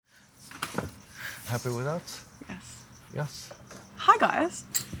Happy with us? Yes. Yes. Hi, guys.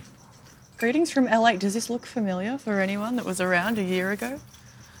 Greetings from LA. Does this look familiar for anyone that was around a year ago?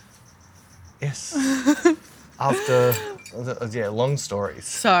 Yes. After, long stories.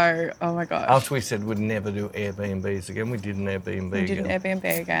 So, oh my gosh. After we said we'd never do Airbnbs again, we did an Airbnb We did an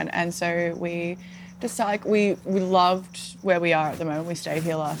Airbnb again, and so we decided we loved where we are at the moment. We stayed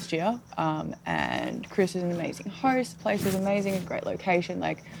here last year, and Chris is an amazing host. The place was amazing, a great location.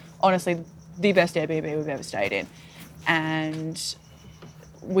 Like, honestly, the best Airbnb we've ever stayed in. And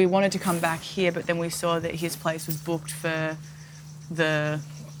we wanted to come back here, but then we saw that his place was booked for the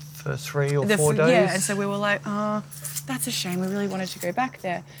for 3 or 4 days. Yeah, and so we were like, oh, that's a shame. We really wanted to go back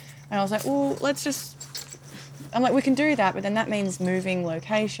there. And I was like, well, I'm like, we can do that, but then that means moving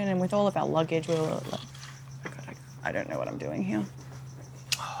location, and with all of our luggage, we were like, oh God, I don't know what I'm doing here.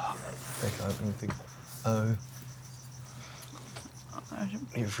 I don't think. Oh,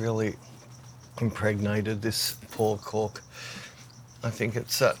 you've really impregnated this poor cork. I think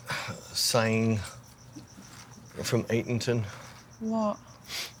it's that saying from Eatonton. What?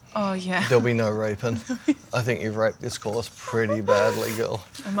 Oh, yeah. There'll be no raping. I think you've raped this course pretty badly, girl.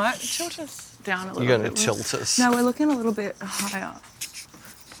 I might tilt us down a little bit. You're going to tilt us. No, we're looking a little bit higher.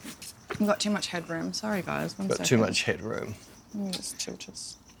 We've got too much headroom. Sorry, guys. One Got second. too much headroom. Let me just tilt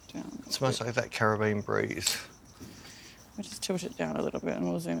us down. It's much like that Caribbean breeze. We'll just tilt it down a little bit and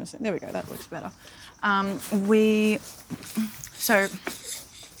we'll zoom us in. There we go, that looks better. We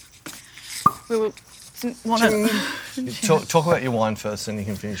will want to... Talk about your wine first, and you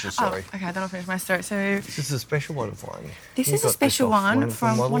can finish your story. Oh, okay, then I'll finish my story. So This is a special one of wine. this You is a got special off one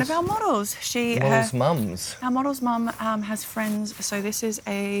from one of our models. Model's mums. Our model's mum has friends. So this is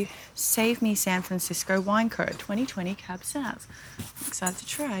a Save Me San Francisco wine code 2020 Cab Sav. I'm excited to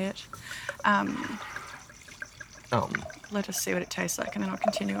try it. Let us see what it tastes like, and then I'll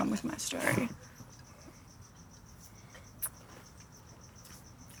continue on with my story.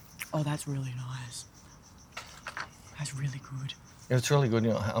 Oh, that's really nice. That's really good. Yeah, it's really good.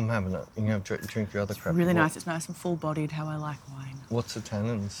 You know, I'm having it. You can have drink your other crap. Really nice. It's nice and full-bodied, how I like wine. What's the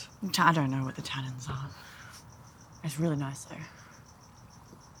tannins? I don't know what the tannins are. It's really nice, though.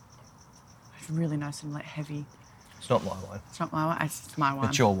 It's really nice and, like, heavy. It's not my wine. It's not my wine. It's my wine.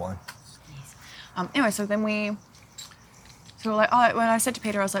 It's your wine. Anyway, so then we're like, oh, when I said to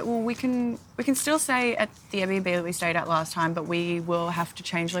Peter, I was like, well, we can still stay at the Airbnb that we stayed at last time, but we will have to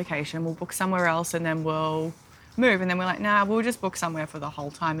change location. We'll book somewhere else, and then we'll move. And then we're like, nah, we'll just book somewhere for the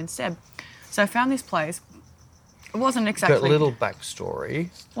whole time instead. So I found this place. It wasn't exactly... Got a little backstory.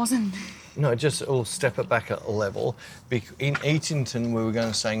 Wasn't... No, we'll step it back a level. In Eatonton, we were going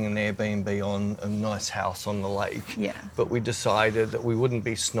to stay in an Airbnb on a nice house on the lake. Yeah. But we decided that we wouldn't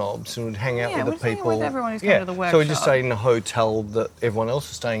be snobs and we'd hang out with the hang people. out with everyone who's coming to the workshop. So we just stayed in a hotel that everyone else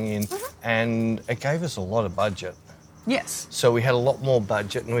was staying in, and it gave us a lot of budget. Yes. So we had a lot more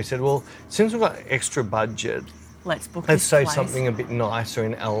budget, and we said, well, since we've got extra budget, let's book let's this say place. something a bit nicer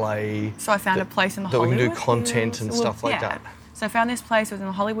in LA. So I found a place in the that we Hollywood can do content Hills. and stuff like that. So I found this place. It was in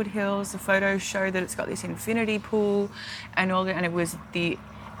the Hollywood Hills. The photos show that it's got this infinity pool and all that, and it was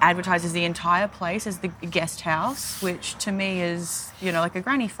advertises the entire place as the guest house, which to me is, like a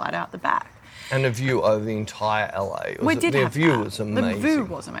granny flat out the back. And a view over the entire LA. The view was amazing. The view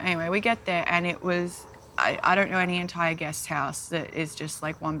was amazing. Anyway, we get there and it was... I don't know any entire guest house that is just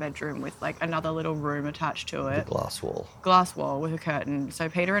like one bedroom with like another little room attached to it. The glass wall. Glass wall with a curtain. So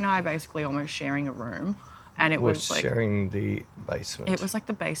Peter and I are basically almost sharing a room. And it was like... sharing the basement. It was like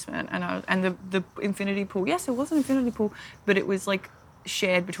the basement. And the infinity pool. Yes, it was an infinity pool, but it was like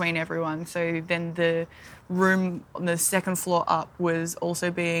shared between everyone. So then the room on the second floor up was also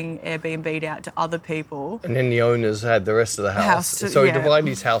being Airbnb'd out to other people. And then the owners had the rest of the house. So he divided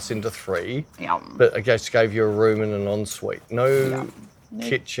his house into 3. Yeah. But I guess gave you a room and an ensuite. No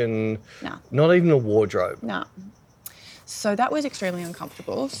kitchen. No. Not even a wardrobe. No. So that was extremely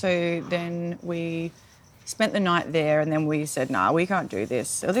uncomfortable. So then we spent the night there, and then we said, nah, we can't do this.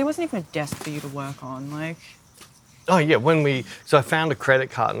 So there wasn't even a desk for you to work on, like... Oh, yeah, so I found a credit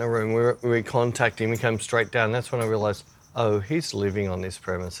card in the room, we contacted him, he came straight down, that's when I realised, oh, he's living on this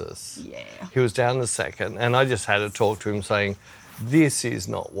premises. Yeah. He was down the second, and I just had to talk to him saying, this is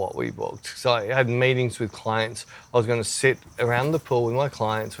not what we booked. So I had meetings with clients, I was going to sit around the pool with my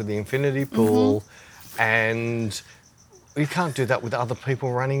clients with the infinity pool, and... You can't do that with other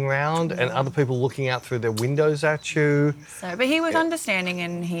people running around and other people looking out through their windows at you. But he was understanding,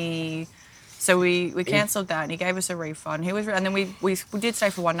 and so we cancelled that, and he gave us a refund. And then we did stay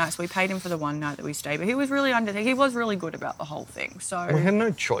for one night, so we paid him for the one night that we stayed. But he was really good about the whole thing. So we had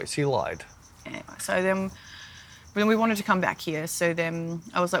no choice. He lied. Anyway, so then we wanted to come back here. So then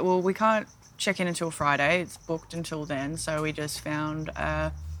I was like, well, we can't check in until Friday. It's booked until then. So we just found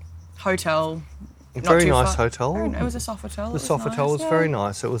a hotel. Not Very too nice far. hotel. It was a Sofitel. The Sofitel was nice, very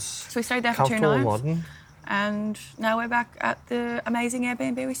nice. It was So we stayed there for 2 comfortable and nights. modern. And now we're back at the amazing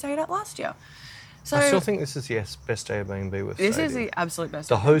Airbnb we stayed at last year. So I still think this is the best Airbnb we've this stayed is in. the absolute best.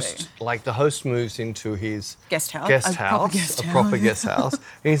 The Airbnb. host moves into his Guest house. guest A proper house, guest a house. proper guest house.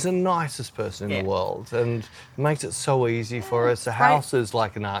 He's the nicest person in Yeah. the world and makes it so easy for us. The Right. house is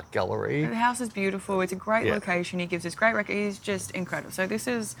like an art gallery. The house is beautiful. It's a great Yeah. location. He gives us great record. He's just incredible. So this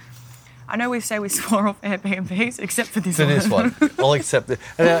is. I know we say we swore off Airbnbs, except for this For one. this one, I'll accept it.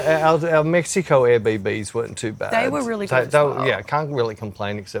 And our Mexico Airbnbs weren't too bad. They were really good as well. Yeah, can't really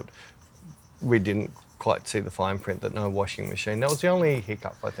complain except we didn't quite see the fine print that no washing machine. That was the only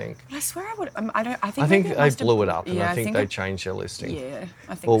hiccup, I think. But I swear I would. I don't. I think. I think maybe it they must have- blew it up, and Yeah, I think they it- changed their listing. Yeah,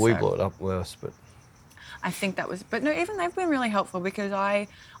 I think. Well, we so. blew it up worse, but I think that was. But no, even they've been really helpful because I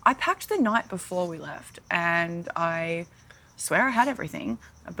packed the night before we left, and I swear I had everything,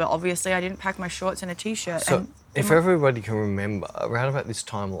 but obviously I didn't pack my shorts and a t-shirt. so and if my- everybody can remember, around about this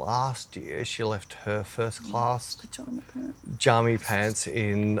time last year, she left her first class jammy pants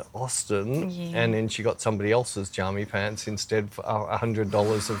in Austin, Yeah. and then she got somebody else's jammy pants instead for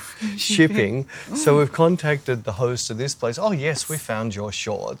 $100 of shipping. So we've contacted the host of this place. Oh yes, we found your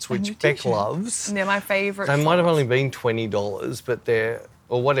shorts, which your Beck t-shirt. loves. And they're my favourite. They might have shorts. only been $20, but they're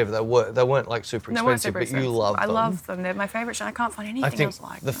or whatever they were. They weren't like super They expensive, weren't super but expensive. you love them. I love them. They're my favourite. And I can't find anything I think else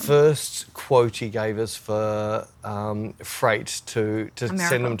like the them. first quote he gave us for freight to send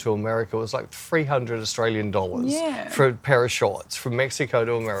America. them to America was like $300 Australian Yeah. for a pair of shorts from Mexico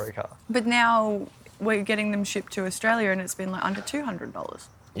to America. But now we're getting them shipped to Australia, and it's been like under $200.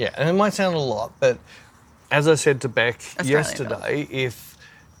 Yeah, and it might sound a lot, but as I said to Beck Australian yesterday, if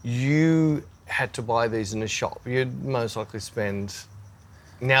you had to buy these in a shop, you'd most likely spend.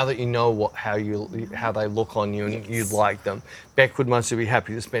 Now that you know how they look on you and Yes. you'd like them, Beck would mostly be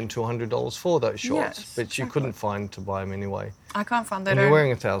happy to spend $200 for those shorts, Yes, but she exactly. couldn't find to buy them anyway. I can't find that. And you're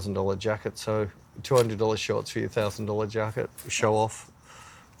wearing a $1,000 jacket, so $200 shorts for your $1,000 jacket, show off.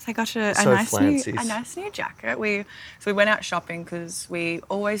 So I got a So nice new jacket. We went out shopping because I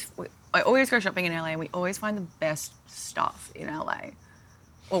always go shopping in LA, and we always find the best stuff in LA.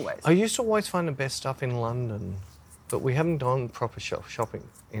 Always. I used to always find the best stuff in London, but we haven't done proper shopping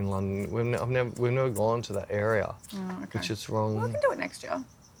in London. We've never gone to that area, okay. which is wrong. Well, we can do it next year.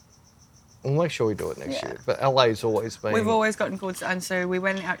 We'll make sure we do it next Yeah. year. But LA's always been. We've always gotten good, and so we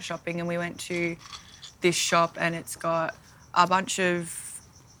went out shopping, and we went to this shop, and it's got a bunch of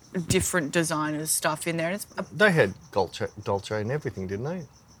different designers stuff in there. And it's They had Dolce and everything, didn't they?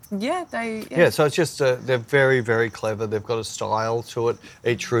 yeah. So it's just they're very, very clever. They've got a style to it.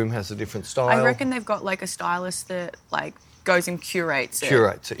 Each room has a different style. I reckon they've got like a stylist that like goes and curates it.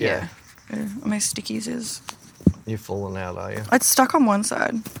 Curates it, yeah. My stickies is. You've fallen out, are you? It's stuck on one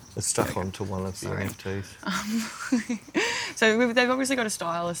side. It's stuck onto one of the NFTs. So they've obviously got a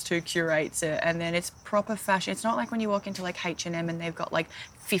stylist who curates it, and then it's proper fashion. It's not like when you walk into like H&M and they've got like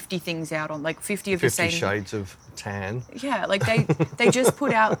 50 things out on, like 50 of the 50 same. shades of tan. Yeah, like they just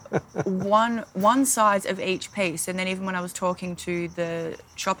put out one size of each piece, and then even when I was talking to the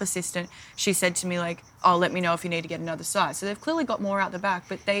shop assistant, she said to me like, "Oh, let me know if you need to get another size." So they've clearly got more out the back,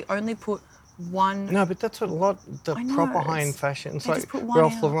 but they only put one. No, but that's what a lot, the I know, proper it's- high-end fashion, it's they like just put one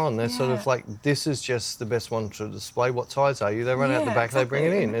Ralph out, Lauren, they're sort of yeah. like, this is just the best one to display. What size are you? They run out the Yeah, back, they bring it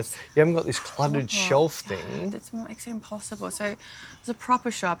exactly. in. You haven't got this cluttered Proper. shelf thing. That makes it impossible. So it was a proper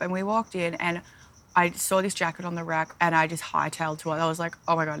shop, and we walked in, and I saw this jacket on the rack, and I just hightailed to it. I was like,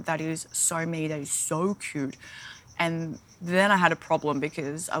 "Oh my god, that is so me. That is so cute." And then I had a problem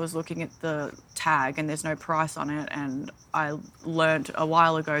because I was looking at the tag and there's no price on it, and I learnt a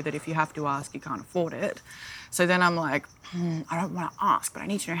while ago that if you have to ask, you can't afford it. So then I'm like, I don't want to ask, but I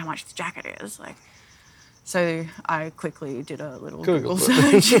need to know how much this jacket is. Like, so I quickly did a little Google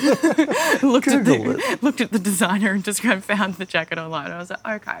search, looked at the designer, and just kind of found the jacket online. I was like,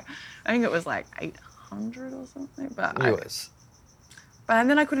 okay, I think it was like 800 or something, but US. and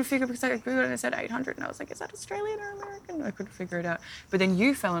then I couldn't figure because I Googled it and it said 800, and I was like, is that Australian or American? I couldn't figure it out. But then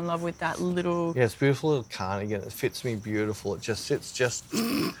you fell in love with that little. Yeah, it's a beautiful little cardigan. It fits me beautiful. It just sits just.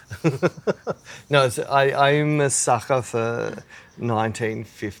 No, I'm a sucker for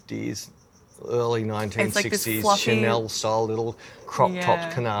 1950s, early 1960s like this fluffy- Chanel style little crop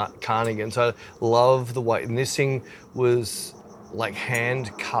top cardigan. So I love the way, and this thing was like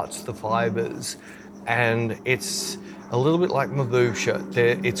hand cut the fibres. and it's a little bit like my boob shirt.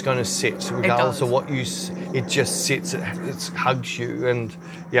 It's going to sit regardless of what it just sits. It hugs you, and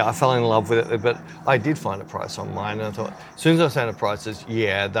yeah, I fell in love with it. But I did find a price on mine, and I thought as soon as I found a price,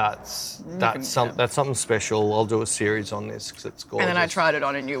 that's something special. I'll do a series on this because it's gorgeous. And then I tried it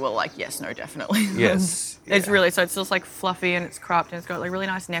on, and you were like, yes, no, definitely. Yes. It's really, so it's just like fluffy and it's cropped and it's got like really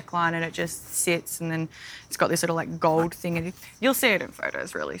nice neckline and it just sits, and then it's got this little like gold thing, and you'll see it in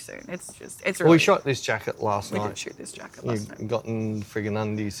photos really soon. It's really. Well, we shot this jacket last night. We did shoot this jacket last night. You've gotten friggin'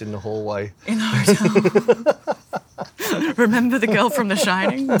 undies in the hallway. In the hotel. Remember the girl from The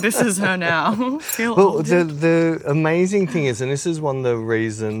Shining? This is her now. Well, the amazing thing is, and this is one of the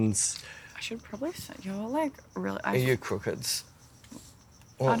reasons. I should probably say you're like really. Are you crookeds?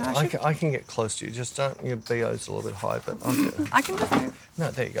 Well, no, I can get close to you. Just don't. Your BO's a little bit high, but I can just move. No,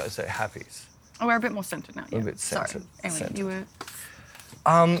 there you go. So happies. Oh, we're a bit more centred now. Yeah. A bit centred. Sorry. Anyway, you were.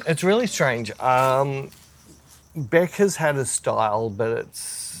 It's really strange. Beck has had a style, but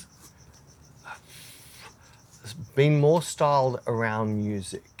it's been more styled around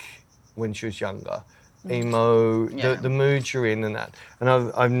music when she was younger. Emo, the mood you're in and that. And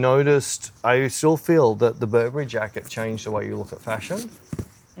I've noticed, I still feel that the Burberry jacket changed the way you look at fashion.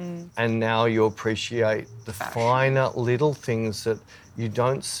 And now you appreciate the finer little things that you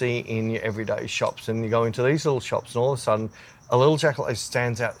don't see in your everyday shops. And you go into these little shops and all of a sudden a little jacket like this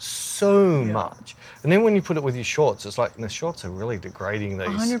stands out so much. And then when you put it with your shorts, it's like, the shorts are really degrading these.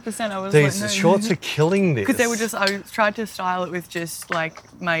 100%. I was these like, no. shorts are killing this. Because they were just, I tried to style it with just like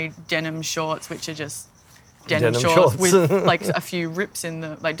my denim shorts, which are just denim shorts with like a few rips in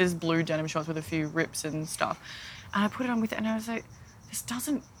the, like just blue denim shorts with a few rips and stuff. And I put it on with it and I was like, this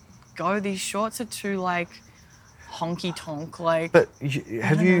doesn't go. These shorts are too like honky tonk. Like, but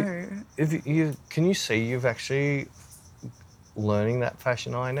can you see you've actually learning that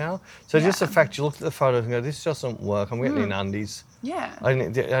fashion eye now? So just the fact you look at the photos and go, this doesn't work. I'm getting in undies. Yeah. I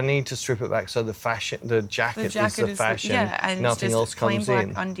need to strip it back so the jacket is the fashion. And nothing it's just else comes plain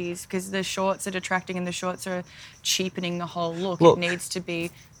in. black undies because the shorts are detracting and the shorts are cheapening the whole look. Look. It needs to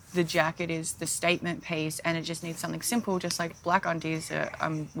be, the jacket is the statement piece and it just needs something simple, just like black undies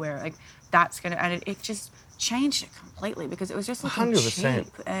I'm wearing. Like that's gonna, and it just changed it completely because it was just looking 100%.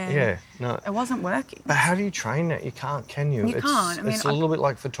 cheap and it wasn't working. But how do you train that? You can't, can you? You can't. I mean, it's a little bit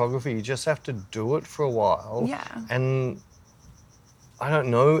like photography. You just have to do it for a while. Yeah. And I don't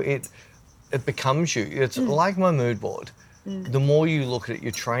know, it becomes you. It's like my mood board. The more you look at it,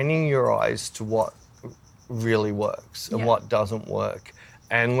 you're training your eyes to what really works and what doesn't work.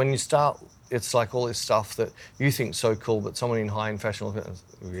 And when you start, it's like all this stuff that you think so cool, but someone in high-end fashion will go,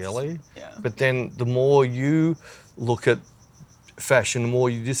 really? Yeah. But then the more you look at fashion, the more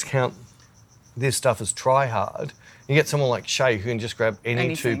you discount this stuff as try hard. You get someone like Shay who can just grab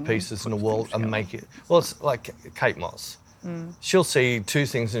any two pieces in the world and make it. Well, it's like Kate Moss. She'll see two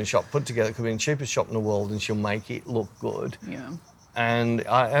things in a shop put together, it could be in the cheapest shop in the world, and she'll make it look good. Yeah. And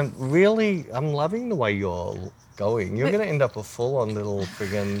I'm loving the way you're going. You're going to end up a full-on little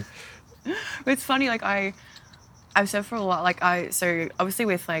friggin'... It's funny, like I've said for a lot, like so obviously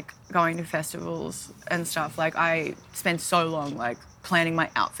with like going to festivals and stuff, like I spend so long like planning my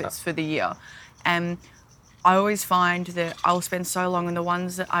outfits for the year. And I always find that I'll spend so long on the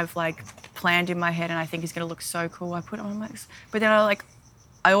ones that I've like planned in my head and I think is going to look so cool. I put them on my list. But then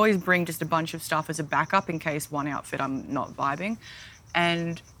I always bring just a bunch of stuff as a backup in case one outfit I'm not vibing.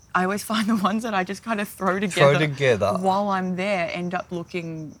 And I always find the ones that I just kind of throw together while I'm there end up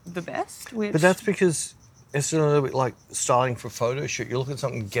looking the best. But that's because it's a little bit like styling for a photo shoot. You look at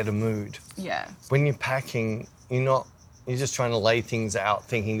something, get a mood. Yeah. When you're packing, you're just trying to lay things out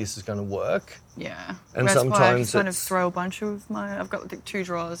thinking this is going to work. Yeah. And that's sometimes why I just kind of throw a bunch of I've got like 2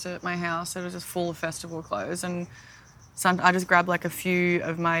 drawers at my house that are just full of festival clothes, and I just grab like a few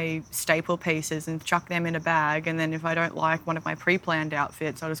of my staple pieces and chuck them in a bag, and then if I don't like one of my pre-planned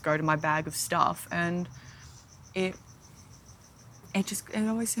outfits, I'll just go to my bag of stuff, and it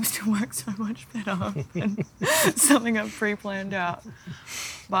always seems to work so much better than something I've pre-planned out.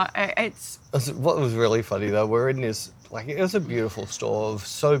 But what was really funny though, we're in this, like, it was a beautiful store,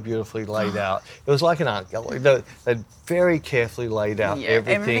 so beautifully laid out. It was like an art gallery. They'd very carefully laid out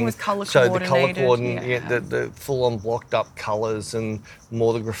everything. Everything was colour So coordinated. the colour coordinated, the full-on blocked up colours, and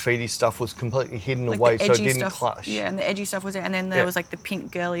more the graffiti stuff was completely hidden like away so it didn't stuff, clash. Yeah, and the edgy stuff was there, and then there was like the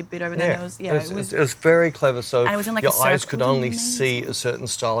pink girly bit over there. It was very clever. So and it was in, like, your a eyes circle. could only see a certain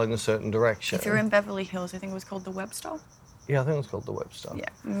style in a certain direction. If you're in Beverly Hills, I think it was called the Webster. Yeah, I think it was called the Webster. Yeah,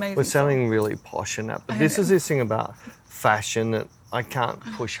 amazing. We're sounding really posh in that, but this is this thing about fashion that I can't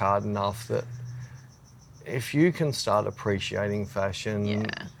push hard enough, that if you can start appreciating fashion,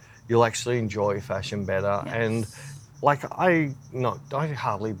 you'll actually enjoy fashion better. Yes. And like I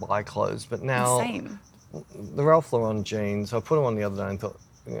hardly buy clothes, but now Same. the Ralph Lauren jeans, I put them on the other day and thought,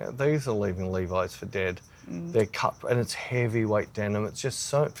 yeah, these are leaving Levi's for dead. They're cut and it's heavyweight denim. It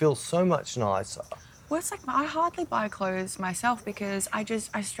feels so much nicer. Well, it's like I hardly buy clothes myself because I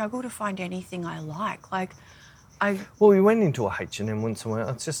struggle to find anything I like. Like, Well, we went into a H&M once somewhere.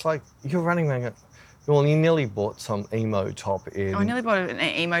 It's just like you're running around. Well, you nearly bought some emo top in. I nearly bought an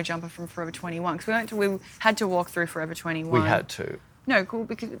emo jumper from Forever 21 because we had to walk through Forever 21. We had to. No, cool,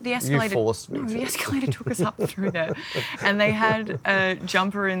 because the escalator. forced me to. The escalator took us up through there, and they had a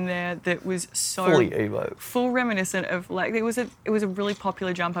jumper in there that was so Fully emo. full reminiscent of like it was a really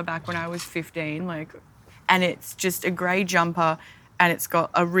popular jumper back when I was 15, like, and it's just a grey jumper, and it's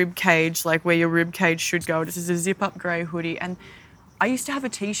got a rib cage like where your rib cage should go. This is a zip up grey hoodie, and I used to have a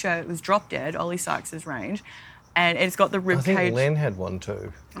T-shirt. It was Drop Dead, Ollie Sykes' range, and it's got the rib I think cage. Len had one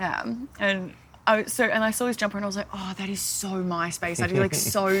too. Yeah, and I saw this jumper and I was like, oh, that is so MySpace. I do like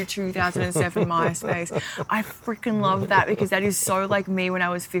so 2007 MySpace. I freaking love that because that is so like me when I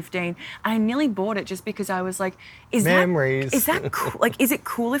was 15. And I nearly bought it just because I was like, Memories. Is that cool? Like, is it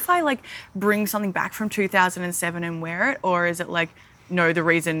cool if I like bring something back from 2007 and wear it, or is it like, no, the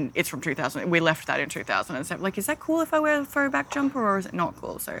reason it's from 2000, we left that in 2007. Like, is that cool if I wear a throwback jumper, or is it not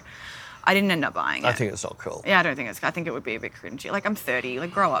cool? So I didn't end up buying it. I think it's not cool. Yeah, I think it would be a bit cringy. Like, I'm 30.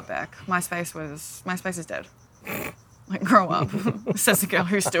 Like, grow up, Beck. MySpace is dead. Like, grow up. Says the girl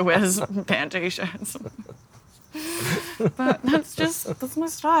who still wears band T-shirts. But that's my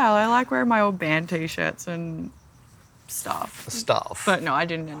style. I like wearing my old band T-shirts and stuff. But no, I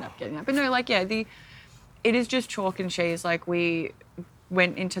didn't end up getting that. But no, like, yeah, it is just chalk and cheese. Like, we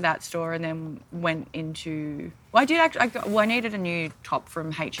went into that store and then went into... Well, I did actually... I needed a new top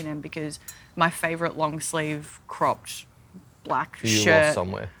from H&M because my favourite long sleeve cropped black You shirt... lost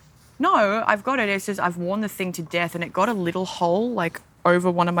somewhere. No, I've got it. It's just I've worn the thing to death and it got a little hole like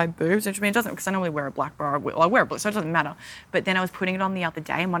over one of my boobs, which I mean, it doesn't, because I normally wear a black bra. Well, I wear a blue, so it doesn't matter. But then I was putting it on the other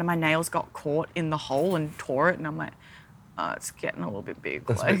day and one of my nails got caught in the hole and tore it, and I'm like, oh, it's getting a little bit big.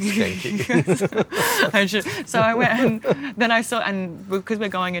 That's like, a bit skanky. So I went and then I saw, and because we're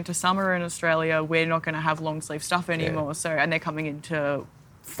going into summer in Australia, we're not going to have long sleeve stuff anymore. Yeah. So, and they're coming into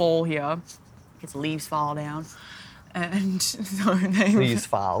fall here. It's leaves fall down. And so they... Please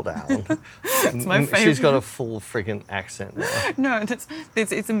file down. It's my favourite. She's got a full freaking accent now. No,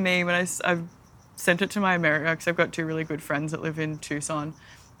 it's a meme, and I've sent it to my America because I've got two really good friends that live in Tucson.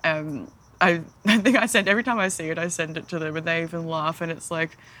 I think every time I see it, I send it to them, and they even laugh, and it's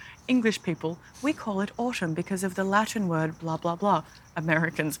like, English people, we call it autumn because of the Latin word blah, blah, blah.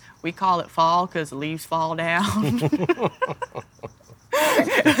 Americans, we call it fall because the leaves fall down.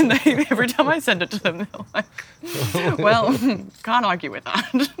 And every time I send it to them, they're like, well, can't argue with that.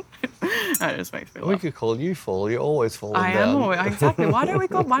 That just makes me laugh. We could call you Fall. You're always falling down. I am always, exactly. Why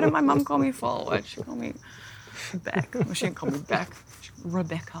did my mum call me Fall? Why did she call me Beck? Well, she didn't call me Beck.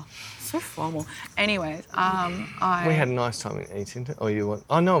 Rebecca. So formal. Anyways, We had a nice time in Eaton. Oh, you went?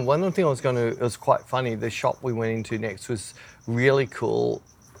 Oh no, one other thing it was quite funny. The shop we went into next was really cool.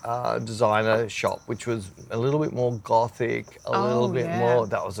 Designer shop, which was a little bit more gothic, a little bit more.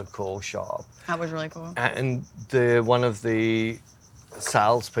 That was a cool shop. That was really cool. And one of the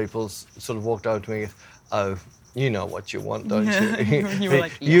salespeople sort of walked over to me. Oh, you know what you want, don't you? You were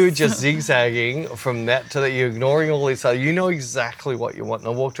like, yes. You're just zigzagging from that to that. You're ignoring all this. So you know exactly what you want. And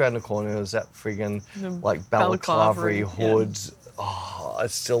I walked around the corner. It was that friggin' like balaclava hood. Yeah. Oh, I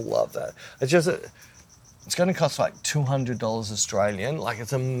still love that. It's going to cost like $200 Australian. Like,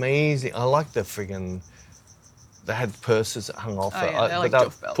 it's amazing. I like the friggin'... They had purses that hung off it. They're like but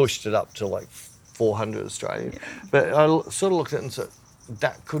Duff that belts. pushed it up to like 400 Australian. Yeah. But I sort of looked at it and said,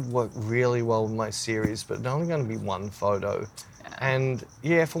 that could work really well with my series, but it's only going to be one photo. Yeah. And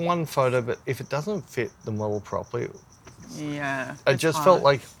yeah, for one photo, but if it doesn't fit the model properly... Yeah. I just felt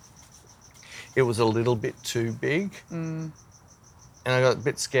like it was a little bit too big. And I got a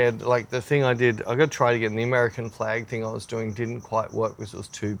bit scared. Like, the thing I got to try it again. The American flag thing I was doing didn't quite work because it was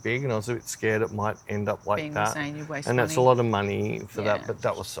too big, and I was a bit scared it might end up like being that. Insane, you waste and that's a money. lot of money for that, but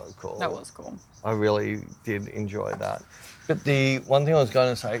that was so cool. That was cool. I really did enjoy that. But the one thing I was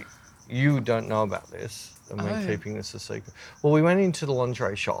going to say, you don't know about this, and we're keeping this a secret. Well, we went into the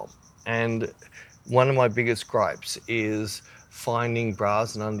lingerie shop, and one of my biggest gripes is finding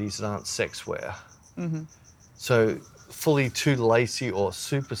bras and undies that aren't sex wear. Mm-hmm. So fully too lacy or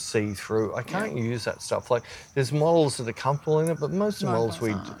super see-through. I can't use that stuff. Like, there's models that are comfortable in it, but most of the models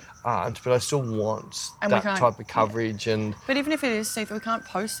Most aren't. But I still want And we that can't- type of coverage. And But even if it is see-through, we can't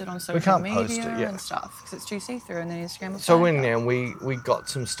post it on social can't media post it, yeah. and stuff because it's too see-through, and then Instagram will so flag when that. now we got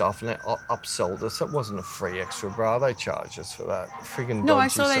some stuff and it upsold us. It wasn't a free extra bra. They charged us for that. Friggin' No, I dodgy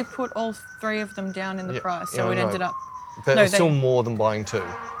saw they stuff. put all 3 of them down in the Yeah, price, yeah, so I it know. ended up. But No, it's still they- more than buying 2.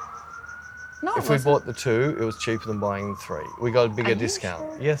 No, If it we wasn't. bought the 2, it was cheaper than buying 3. We got a bigger you discount.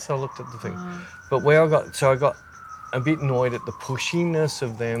 sure? Yes, I looked at the thing. But where I got a bit annoyed at the pushiness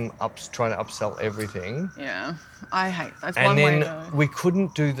of them trying to upsell everything. Yeah, I hate that's And one way then to. we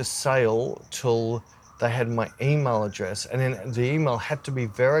couldn't do the sale till they had my email address, and then the email had to be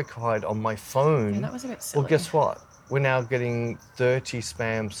verified on my phone. Yeah, that was a bit silly. Well, guess what? We're now getting 30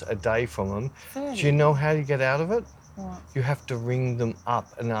 spams a day from them. 30? Do you know how you get out of it? What? You have to ring them up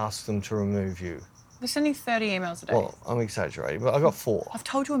and ask them to remove you. They're sending 30 emails a day. Well, I'm exaggerating, but I got 4. I've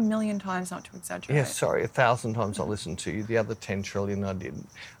told you a million times not to exaggerate. Yes, sorry, 1,000 times I listened to you. The other 10 trillion I didn't.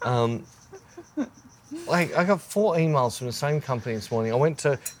 Like, I got 4 emails from the same company this morning. I went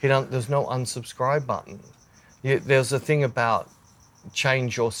to there's no unsubscribe button. There's a thing about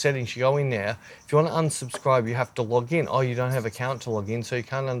change your settings. You go in there. If you want to unsubscribe, you have to log in. Oh, you don't have an account to log in, so you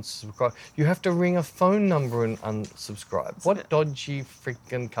can't unsubscribe. You have to ring a phone number and unsubscribe. What dodgy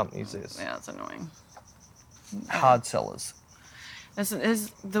freaking company is this? Yeah, it's annoying. Hard sellers. This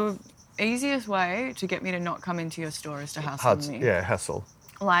is the easiest way to get me to not come into your store is to hassle me. Yeah, hassle.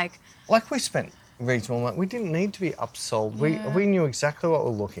 Like, Like we spent reasonable amount. We didn't need to be upsold. Yeah. We knew exactly what we're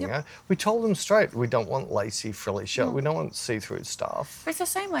looking at. We told them straight, we don't want lacy, frilly shit. We don't want see-through stuff. but it's the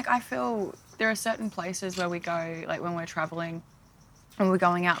same. Like, I feel there are certain places where we go, like when we're traveling and we're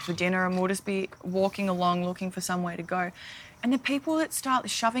going out for dinner, and we'll just be walking along looking for somewhere to go. And the people that start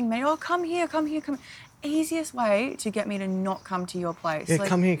shoving me, oh, come here, come here, come here. Easiest way to get me to not come to your place. Yeah, Like,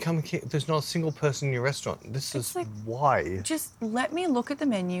 come here. There's not a single person in your restaurant. This is like- why. just let me look at the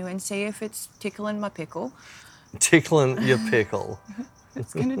menu and see if it's tickling my pickle. Tickling your pickle.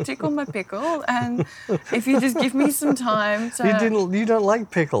 It's gonna tickle my pickle, and if you just give me some time to. You don't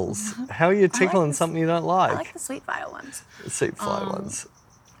like pickles. How are you tickling this- something you don't I like? like the sweet vile ones, Seat fly ones.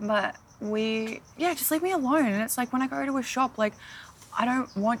 but just leave me alone. And it's like when I go to a shop, like I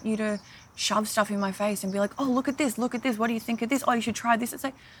don't want you to shove stuff in my face and be like, oh, look at this, what do you think of this? Oh, you should try this. It's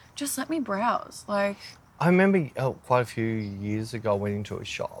like, just let me browse. Like, I remember quite a few years ago I went into a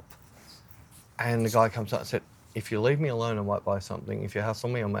shop and the guy comes up and said, if you leave me alone, I might buy something. If you hassle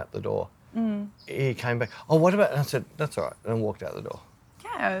me, I'm out the door. He came back, oh, what about, and I said, that's all right, and walked out the door.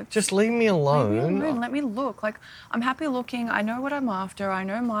 yeah. Just leave me Leave me alone. alone, let me look. Like, I'm happy looking. I know what I'm after. I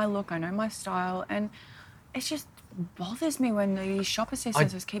know my look. I know my style. And it just bothers me when these shop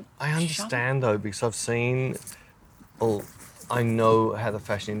assistants just keep I understand though, because I've seen, well, I know how the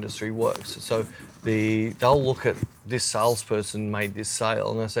fashion industry works. So they'll look at this salesperson made this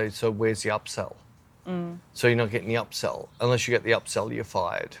sale and they say, so where's the upsell? So you're not getting the upsell. Unless you get the upsell, you're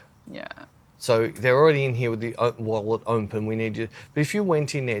fired. Yeah. So they're already in here with the wallet open. We need you. But if you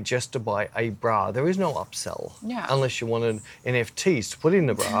went in there just to buy a bra, there is no upsell. Yeah. Unless you wanted NFTs to put in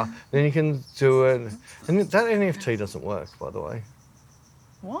the bra, then you can do it. And that NFT doesn't work, by the way.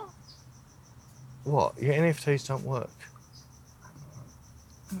 What? What? Your NFTs don't work.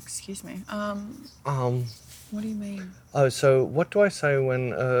 Oh, excuse me. What do you mean? Oh, so what do I say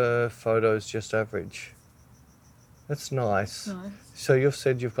when a photo's just average? That's nice. Nice. So you've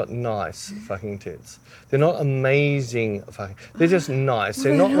said you've got nice fucking tits. They're not amazing fucking. They're just nice.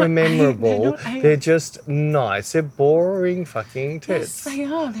 They're not memorable. They're just nice. They're boring fucking tits. Yes, they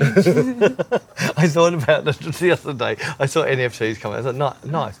are. They're just- I thought about it the other day. I saw NFTs come out. I thought,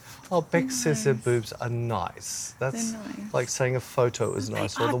 nice. Oh, Bex says their boobs are nice. That's They're nice. like saying a photo is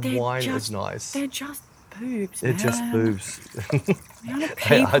nice or the they're wine just- is nice. They're just boobs, They're man. just boobs. The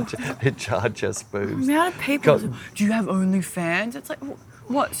amount of They people. are just boobs. The amount of people. Got- Do you have OnlyFans? It's like,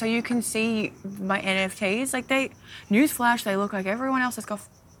 what? So you can see my NFTs? Like newsflash, they look like everyone else has got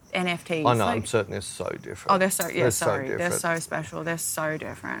NFTs. I know, Like, I'm certain they're so different. oh, they're so sorry. They're different. so special. They're so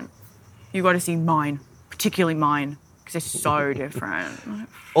different. You got to see mine, particularly mine, because they're so different.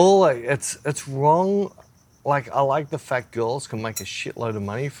 It's wrong. Like, I like the fact girls can make a shitload of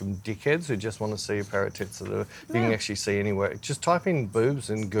money from dickheads who just want to see a pair of tits that you can actually see anywhere. Just type in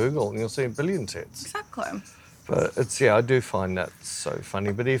boobs in Google and you'll see a billion tits. Exactly. But I do find that so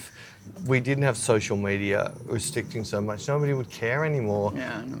funny. But if we didn't have social media restricting so much, nobody would care anymore.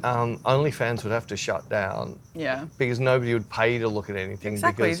 Yeah. OnlyFans would have to shut down Yeah. because nobody would pay to look at anything.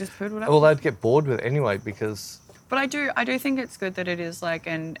 Exactly, Because, just put whatever. well, they'd get bored with it anyway because But I do think it's good that it is like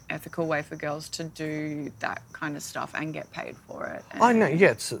an ethical way for girls to do that kind of stuff and get paid for it. I know,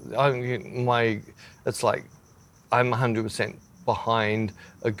 yeah, it's like I'm 100% behind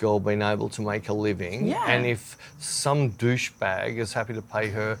a girl being able to make a living. Yeah. And if some douchebag is happy to pay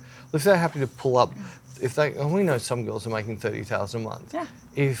her, if they're happy to pull up, and we know some girls are making 30,000 a month. Yeah.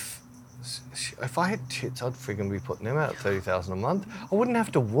 If I had tits, I'd friggin' be putting them out at 30,000 a month. I wouldn't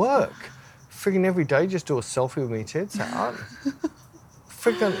have to work. Friggin' every day, just do a selfie with me tits out.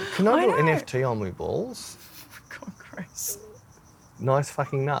 Friggin', can I do I know. NFT on my balls? God, Chris. Nice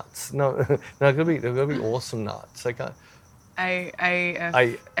fucking nuts. No, they're gonna be awesome nuts. Like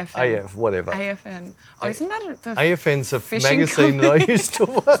AF, whatever. AFN. Oh, isn't that the AFN's a fishing magazine that I used to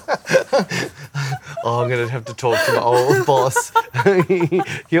work. Oh, I'm going to have to talk to my old boss.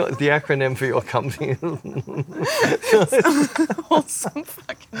 The acronym for your company. awesome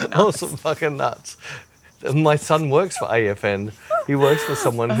fucking nuts? Awesome fucking nuts. My son works for AFN. He works for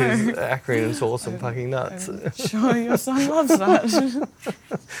someone whose acronym's awesome fucking nuts. I'm sure your son loves that.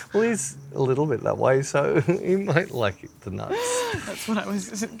 Well, he's a little bit that way, so he might like the nuts. That's what I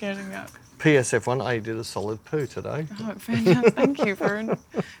was getting at. PSF1, I did a solid poo today. Oh, fantastic. Thank you for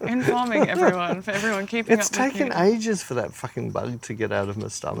informing everyone, for everyone keeping It's up with taken me. ages for that fucking bug to get out of my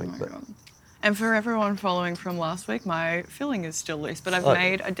stomach. Oh my but God. And for everyone following from last week, my filling is still loose, but I've Oh.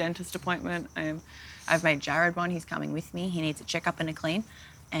 made a dentist appointment. I've made Jared one. He's coming with me. He needs a checkup and a clean.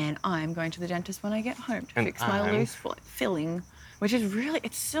 And I'm going to the dentist when I get home to And fix my I'm- loose filling, which is really,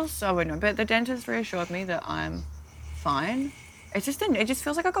 it's still so annoying. But the dentist reassured me that I'm fine. It just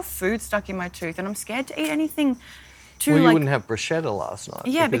feels like I've got food stuck in my tooth and I'm scared to eat anything too, well, you like, wouldn't have bruschetta last night.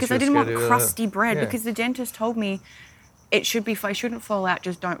 yeah, because I you're didn't want scared of- crusty bread yeah. because the dentist told me it shouldn't fall out,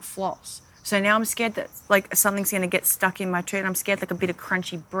 just don't floss. So now I'm scared that like something's going to get stuck in my tooth and I'm scared like a bit of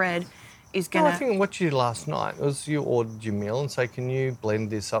crunchy bread is going No, to... I think what you did last night was you ordered your meal and say, can you blend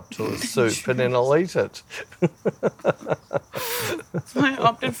this up to a soup and then I'll eat it. I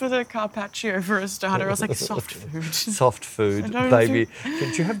opted for the carpaccio for a starter. I was like, soft food. Soft food, I don't baby.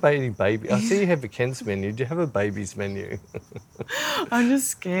 Did you have baby? I see you have a Ken's menu. Do you have a baby's menu? I'm just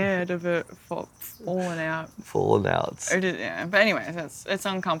scared of it falling out. Fallen out. Yeah. But anyway, it's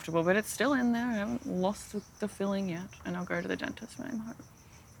uncomfortable, but it's still in there. I haven't lost the filling yet, and I'll go to the dentist when I'm home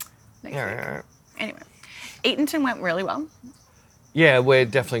next week. Yeah. Anyway, Eatonton went really well. Yeah, we're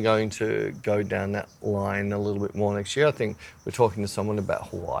definitely going to go down that line a little bit more next year. I think we're talking to someone about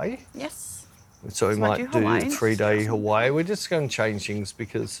Hawaii. Yes. So we might might do do Hawaii. 3-day Hawaii. We're just going to change things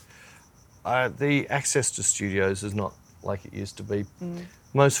because the access to studios is not like it used to be.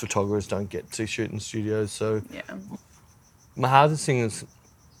 Most photographers don't get to shoot in studios. So Yeah. my hardest thing is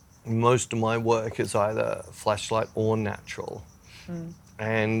most of my work is either flashlight or natural.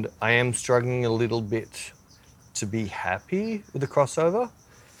 And I am struggling a little bit to be happy with the crossover.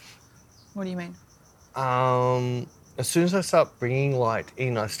 What do you mean? As soon as I start bringing light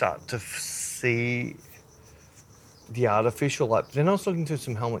in, I start to see the artificial light. But then I was looking through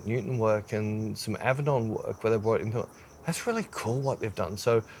some Helmut Newton work and some Avedon work where they brought into it. That's really cool what they've done.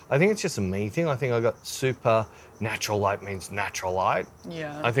 So I think it's just a me thing. I think I got super natural light means natural light.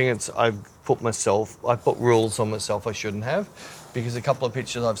 Yeah. I think I put rules on myself I shouldn't have, because a couple of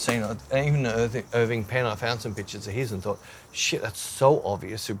pictures I've seen, even Irving Penn, I found some pictures of his and thought, shit, that's so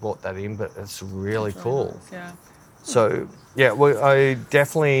obvious who brought that in, but it's really cool. Nice, yeah. So, yeah, I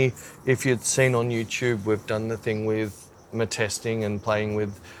definitely, if you'd seen on YouTube, we've done the thing with my testing and playing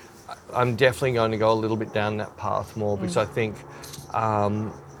with, I'm definitely going to go a little bit down that path more because I think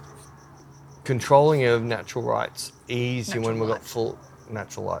controlling of natural light's easy when we've got light. full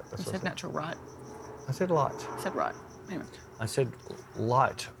natural light. That's You what I said natural right. I said light. You said right. Anyway. I said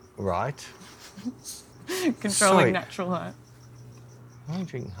light, right? Controlling Sorry. natural light. I'm only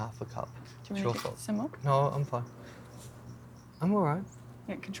drinking half a cup. Do you It's want your to fault. get some more? No, I'm fine. I'm all right.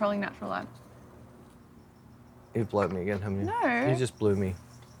 Yeah, controlling natural light. You've blown me again, haven't you? No. You just blew me.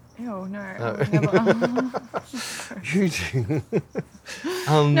 Ew, no. No. I would never. You do.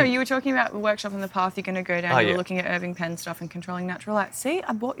 No, you were talking about the workshop in the path you're going to go down. Oh, You were yeah. looking at Irving Penn stuff and controlling natural light. See,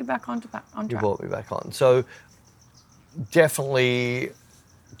 I brought you back on You track. brought me back on. So definitely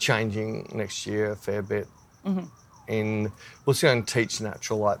changing next year a fair bit. We're still going to teach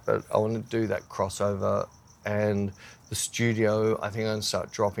natural light, but I want to do that crossover. And the studio, I think I'm going to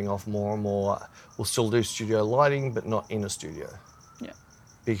start dropping off more and more. We'll still do studio lighting, but not in a studio. Yeah.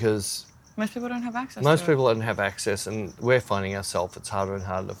 Because Most people don't have access most to people don't have access, and we're finding ourselves it's harder and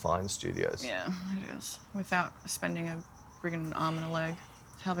harder to find studios. it. Yeah, it is. Without spending a friggin' arm and a leg,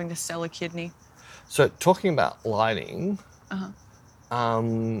 having to sell a kidney. So talking about lighting,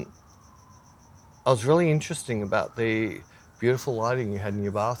 I was really interesting about the beautiful lighting you had in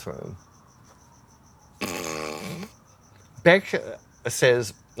your bathroom. Beck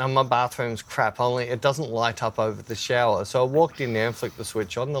says, no, my bathroom's crap, only it doesn't light up over the shower. So I walked in there and flicked the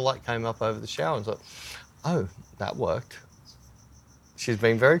switch on, the light came up over the shower, and I thought, oh, that worked. She's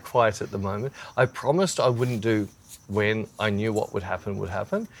been very quiet at the moment. I promised I wouldn't do when I knew what would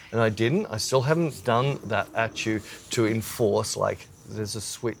happen, and I didn't. I still haven't done that at you to enforce, like, there's a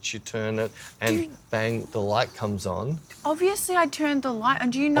switch, you turn it, and bang, the light comes on. Obviously, I turned the light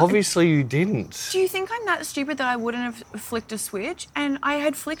on. Do you know? Obviously, you didn't. Do you think I'm that stupid that I wouldn't have flicked a switch? And I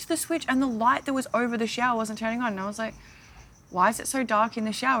had flicked the switch, and the light that was over the shower wasn't turning on. And I was like, why is it so dark in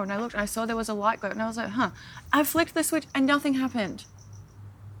the shower? And I looked, and I saw there was a light glow, and I was like, huh. I flicked the switch, and nothing happened.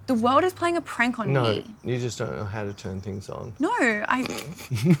 The world is playing a prank on me. No, you just don't know how to turn things on. No, I know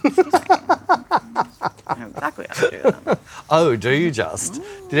exactly how to do that. Oh, do you just?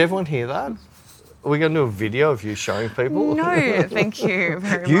 Did everyone hear that? Are we going to do a video of you showing people? No, thank you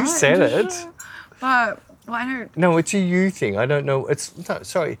very much. You said it. But, well, I don't... No, it's a you thing. I don't know. No,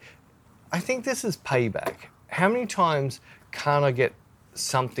 sorry. I think this is payback. How many times can't I get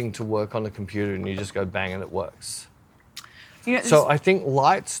something to work on the computer and you just go bang and it works? You know, So I think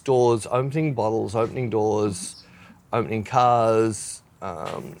lights, doors, opening bottles, opening doors, opening cars,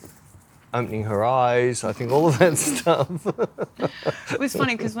 opening her eyes, I think all of that stuff. it was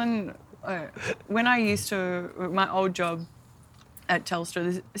funny because when I used to, my old job at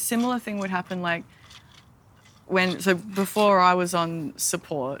Telstra, a similar thing would happen, like, before I was on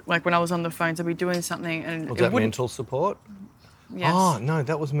support, like when I was on the phones, I'd be doing something and Was that mental support? Yes. Oh, no,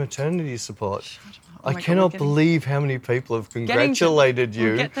 that was maternity support. Oh I my God, cannot we're getting- believe how many people have congratulated you.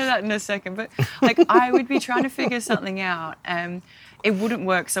 We'll get to that in a second. But like I would be trying to figure something out and it wouldn't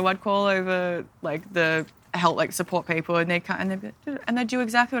work. So I'd call over like the help, like support people, and they'd do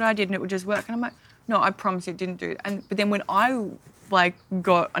exactly what I did, and it would just work. And I'm like, no, I promise it didn't do that. But then when I I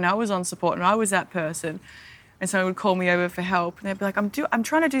was on support and I was that person, and someone would call me over for help, and they'd be like, I'm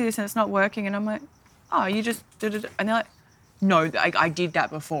trying to do this and it's not working, and I'm like, oh, you just did it, and they're like, no, I did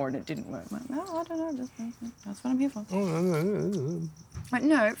that before and it didn't work. I'm like, no, I don't know. That's what I'm here for. Like,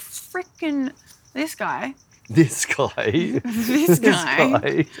 no, freaking this guy. This guy. This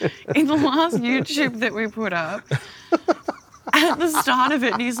guy. In the last YouTube that we put up, at the start of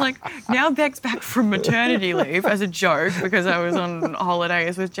it, and he's like, now Beck's back from maternity leave as a joke because I was on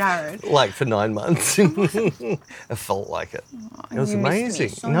holidays with Jared. Like for 9 months. It felt like it. It was you missed me amazing.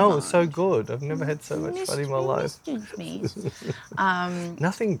 so No, it was so good. I've never had so much fun in my life. Me.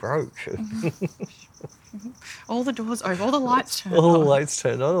 Nothing broke. All the doors open, all the lights turned All the on. lights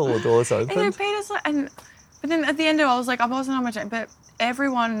turned on, all the doors And then opened. Peter's like, but then at the end of it, I was like, I wasn't on my time, but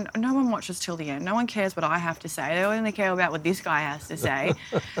no one watches till the end. No one cares what I have to say. They only care about what this guy has to say.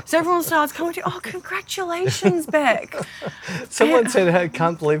 So everyone starts coming to, oh, congratulations, Beck. Someone said, I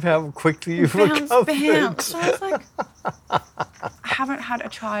can't believe how quickly you've recovered. Bounce. So I was like, I haven't had a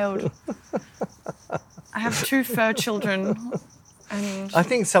child. I have 2 fur children. And I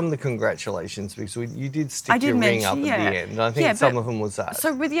think some of the congratulations, because you did stick I did your ring mention, up yeah. at the end. And I think Yeah, some but- of them was that.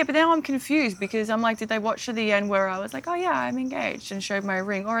 but now I'm confused because I'm like, did they watch to the end where I was like, oh yeah, I'm engaged and showed my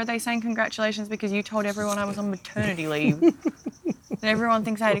ring? Or are they saying congratulations because you told everyone I was on maternity leave? And everyone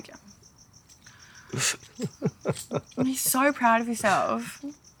thinks I had a... Be so proud of yourself.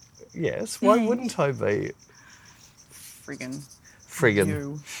 Yes, why Yeah. wouldn't I be? Friggin' Friggin'.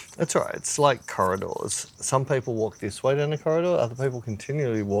 you. That's all right. It's like corridors. Some people walk this way down the corridor, other people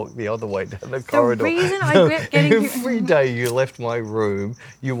continually walk the other way down the corridor. reason I kept getting... Every day you left my room,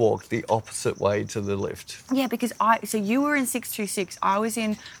 you walked the opposite way to the lift. Yeah, because so you were in 626, I was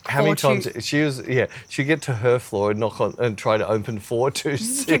in 426. How many times she'd get to her floor and knock on and try to open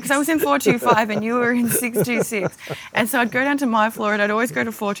 426. Yeah, because I was in 425 and you were in 626. And so I'd go down to my floor and I'd always go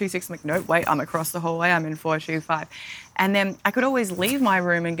to 426. I'm like, no, wait, I'm across the hallway, I'm in 425. And then I could always leave my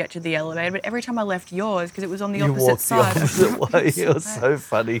room and get to the elevator, but every time I left yours, because it was on the You opposite walked side. the opposite way. It was so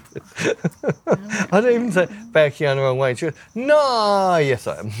funny. I don't even say, back here on the wrong way. She goes, no, yes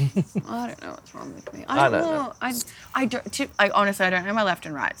I am. I don't know what's wrong with me. I don't know. Honestly, I don't know my left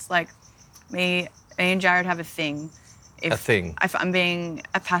and rights. Like, me and Jared have a thing. A thing? If I'm being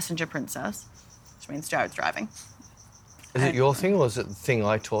a passenger princess, which means Jared's driving. Is it your thing or is it the thing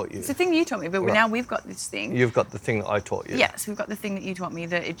I taught you? It's the thing you taught me, but Right. now we've got this thing. You've got the thing that I taught you. Yes, we've got the thing that you taught me,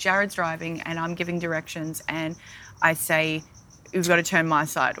 that Jared's driving and I'm giving directions and I say, we've got to turn my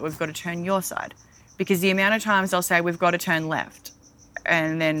side or we've got to turn your side. Because the amount of times I'll say, we've got to turn left.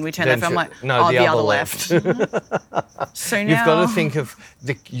 and then we turn Then left. I'm she- like, no, oh, the the other other left. So now You've got to think of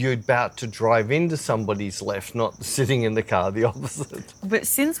you're about to drive into somebody's left, not sitting in the car the opposite. But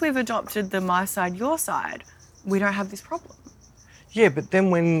since we've adopted the my side, your side, we don't have this problem. Yeah, but then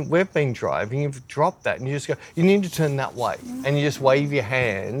when we've been driving, you've dropped that and you just go, you need to turn that way. And you just wave your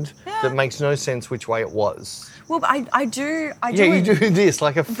hand that makes no sense which way it was. Well, but I do. Yeah, you do this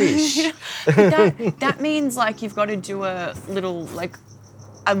like a fish. But that means like you've got to do a little like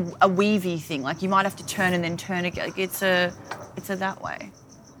a weavy thing. Like you might have to turn and then turn again. Like it's a that way.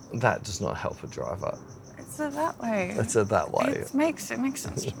 That does not help a driver. It's a that way. It's a that way. It makes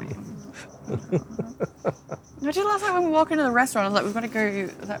sense to me. I did last night when we walked into the restaurant. I was like, we've got to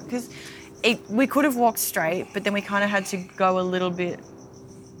go because we could have walked straight, but then we kind of had to go a little bit.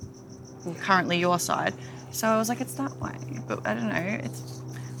 Well, currently your side, so I was like, it's that way. But I don't know. It's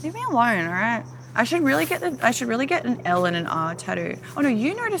leave me alone, all right? I should really get an L and an R tattoo. Oh no,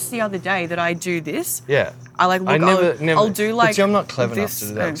 you noticed the other day that I do this. Yeah. I like look. I'll do like. But see, I'm not clever enough this, to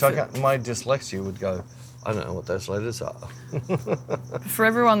do that. So my dyslexia would go, I don't know what those letters are. For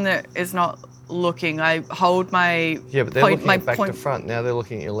everyone that is not looking, I hold my Yeah, but they're looking at back to front. Now they're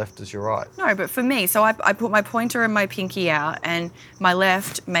looking at your left as your right. No, but for me, so I put my pointer and my pinky out, and my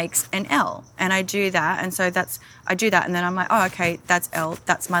left makes an L, and I do that, and so I do that, and then I'm like, oh, okay, that's L,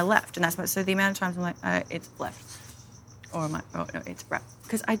 that's my left, and so the amount of times I'm like, it's left, or I'm like, oh no, it's right,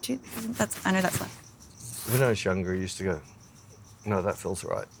 because I know that's left. When I was younger, I used to go, no, that feels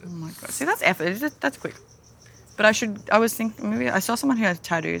right. Oh my god, see that's effort, that's quick. But I was thinking, maybe I saw someone who had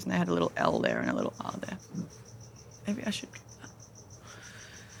tattoos and they had a little L there and a little R there. Maybe I should do that.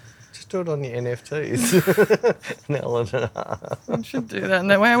 Just do it on your NFTs. An L and an R. I should do that. And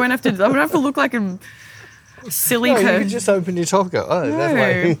that way I won't have to look like a silly No, you person. could just open your top and go, oh, that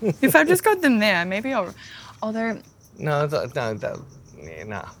way. If I've just got them there, maybe I'll... Although... No,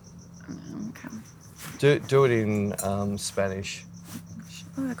 nah. Okay. Do it in Spanish.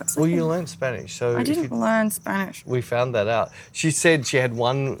 Oh, I got Well, something. you learnt Spanish, so I didn't learn Spanish. we found that out. She said she had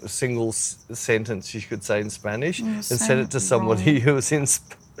one single sentence she could say in Spanish and said it to somebody who was in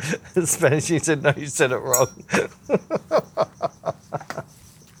Spanish. She said, no, you said it wrong.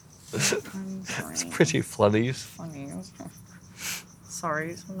 I'm sorry. It's pretty funny. Funny.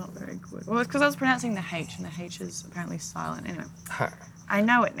 Sorry, I'm not very good. Well, it's because I was pronouncing the H, and the H is apparently silent. Anyway, I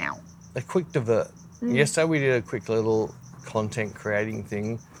know it now. A quick divert. Yesterday we did a quick little content creating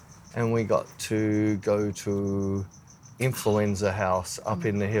thing, and we got to go to Influenza House up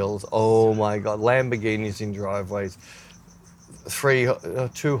in the hills. Oh my God, Lamborghinis in driveways.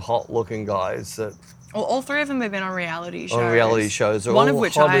 Two hot looking guys that Well, all three of them have been on reality shows. on reality shows. They're One all of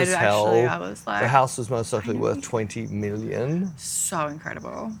which hot I as had hell. actually, I was like... The house was most likely worth 20 million. So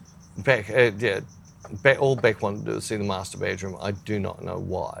incredible. Beck, all Beck wanted to do was see the master bedroom. I do not know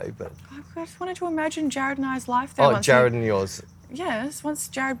why, but I just wanted to imagine Jared and I's life there. oh, once Jared and yours. Yes, once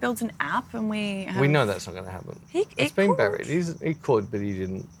Jared builds an app and we have... We know that's not going to happen. He It's been could. buried. He could, but he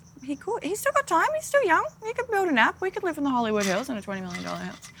didn't. He could. He's still got time. He's still young. He could build an app. We could live in the Hollywood Hills in a $20 million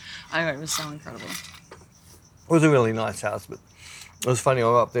house. I know, it was so incredible. It was a really nice house, but it was funny.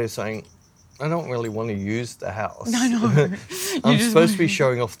 I'm up there saying, I don't really want to use the house. I know. I'm supposed to be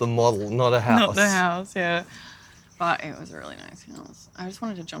showing off the model, not a house. Not the house, yeah. But it was a really nice house. I just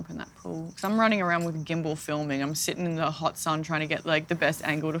wanted to jump in that pool because I'm running around with gimbal filming. I'm sitting in the hot sun trying to get like the best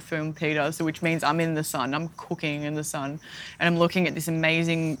angle to film Peter, so which means I'm in the sun. I'm cooking in the sun, and I'm looking at this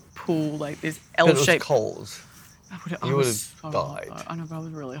amazing pool, like this But it was L-shaped. cold. You would have died. I know, but I was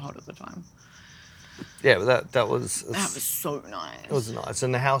really hot at the time. Yeah, but that was... That was so nice. It was nice.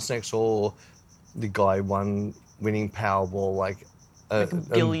 And the house next door, the guy won winning Powerball like a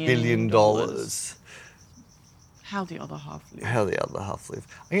billion dollars. How the other half live. How the other half live.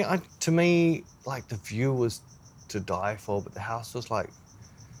 To me, like the view was to die for, but the house was like...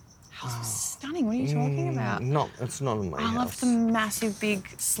 House was stunning. What are you talking about? It's not in my I house. love the massive big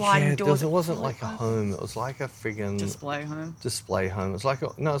sliding Yeah, doors. it wasn't like a home. It was like a friggin' Display home. display home. It's like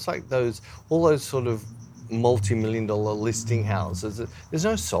it's like all those sort of multi-million-dollar listing houses. There's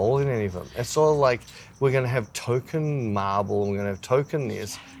no soul in any of them. It's sort of like we're going to have token marble and we're going to have token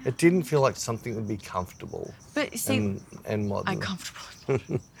this. It didn't feel like something that would be comfortable But you see, and modern. comfortable.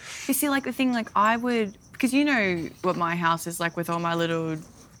 You see, like the thing, like I would, because you know what my house is like with all my little.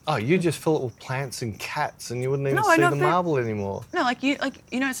 Oh, you just fill it with plants and cats, and you wouldn't even No, I see know, the but- marble anymore. No,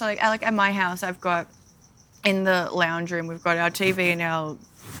 so like at my house, I've got in the lounge room, we've got our TV and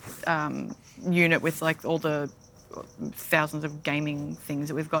our unit with like all the thousands of gaming things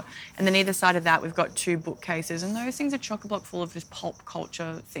that we've got. And then either side of that, we've got 2 bookcases, and those things are chock-a-block full of just pulp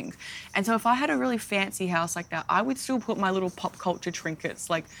culture things. And so if I had a really fancy house like that, I would still put my little pop culture trinkets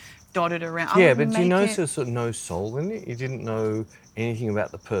like dotted around. Yeah, but do you notice there's sort of no soul in it? You didn't know anything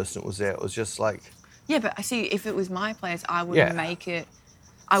about the person that was there. It was just like... Yeah, but I see, if it was my place, I would Yeah. make it...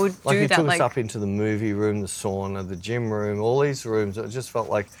 I would Like do you that, took like... us up into the movie room, the sauna, the gym room, all these rooms. It just felt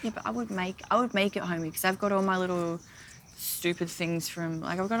like... Yeah, but I would make it homey because I've got all my little stupid things from,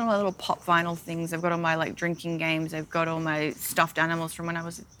 like, I've got all my little pop vinyl things. I've got all my, like, drinking games. I've got all my stuffed animals from when I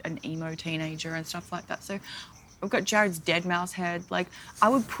was an emo teenager and stuff like that. So I've got Jared's dead mouse head. Like, I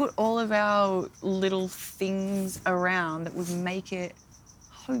would put all of our little things around that would make it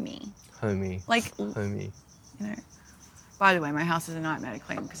homey. Homey. Like, Homey. you know. By the way, my house is a nightmare to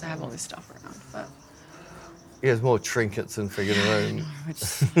clean because I have all this stuff around. But Yeah, there's more trinkets than friggin' room.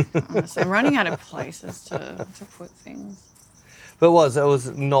 honestly, I'm running out of places to put things. But it was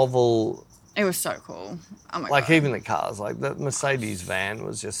novel. It was so cool. Oh my Like God. even the cars, like the Mercedes van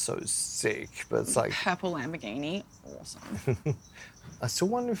was just so sick. But it's like, Purple Lamborghini, awesome. I still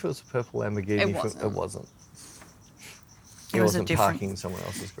wonder if it was a purple Lamborghini. It wasn't. It wasn't. It He was a wasn't different- parking in someone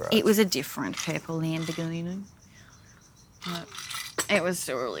else's garage. It was a different purple Lamborghini. But it was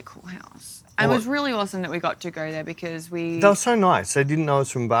still a really cool house. And Well, it was really awesome that we got to go there because we... They were so nice. They didn't know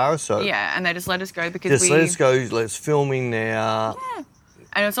us from Barra, so Yeah, and they just let us go because just we... let us go. Let's filming now. Yeah.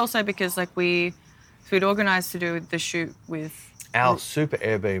 And it's also because, like, we'd organised to do the shoot with... Our super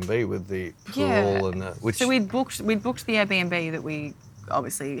Airbnb with the pool Yeah. and the which So we'd booked the Airbnb that we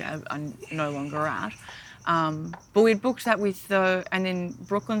obviously are no longer at. But we'd booked that with and then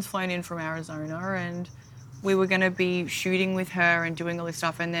Brooklyn's flown in from Arizona and we were going to be shooting with her and doing all this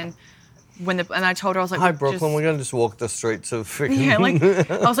stuff. And then and I told her, I was like, Hi "Look, Brooklyn, just-" we're gonna just walk the streets of freaking Yeah, like,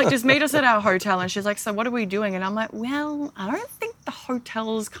 I was like, just meet us at our hotel. And she's like, so what are we doing? And I'm like, well, I don't think the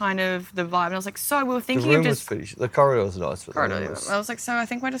hotel's kind of the vibe. And I was like, so we were the thinking room of was just... finished. The corridor was nice, but the room corridor. was... I was like, so I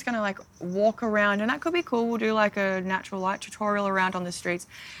think we're just going to, like, walk around. And that could be cool. We'll do, like, a natural light tutorial around on the streets.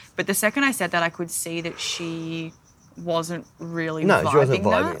 But the second I said that, I could see that she wasn't really No, vibing she wasn't that.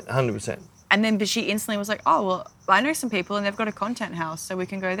 vibing it, 100%. And then but she instantly was like, oh, well, I know some people and they've got a content house, so we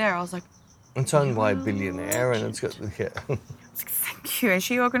can go there. I was like, It's owned by a billionaire and it's got... Yeah. thank you. And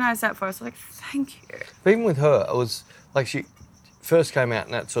she organised that for us. I was like, thank you. But even with her, it was like she first came out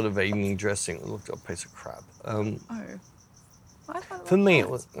in that sort of evening dressing. It looked like a piece of crap. Oh. I thought For me, it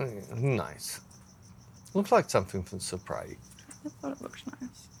nice. was nice. Looked like something from Supre. I thought it looked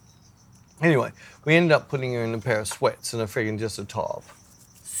nice. Anyway, we ended up putting her in a pair of sweats and a friggin' just a top.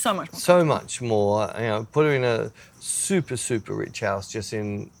 So much more. So much more, put her in a super, super rich house just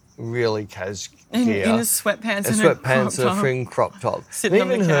in really cash gear. In a sweatpants and sweatpants and a crop top. friggin' crop top. Sitting on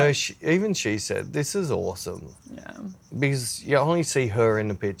even the her, couch. even she said, this is awesome. Yeah. Because you only see her in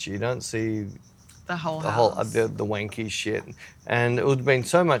the picture. You don't see The whole the house. whole the wanky shit. And it would have been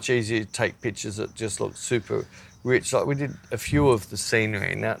so much easier to take pictures that just looked super rich. Like we did a few of the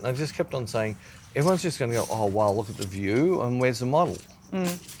scenery and that, and I just kept on saying, everyone's just going to go, oh wow, look at the view, and where's the model?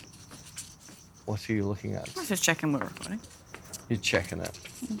 What are you looking at? I was just checking we're recording. You're checking it.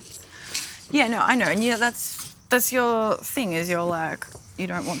 Yeah, no, I know. And yeah, that's your thing, is you're like, you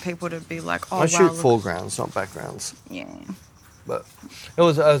don't want people to be like, oh, wow. I shoot look- foregrounds, not backgrounds. Yeah. But I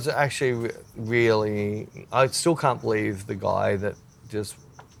was actually really, I still can't believe the guy that just,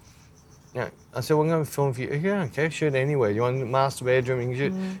 I said, well, I'm going to film for you. Yeah, okay, shoot anywhere. You want the master bedroom? You can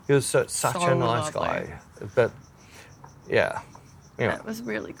shoot. He was such So a nice lovely. guy. But yeah, That was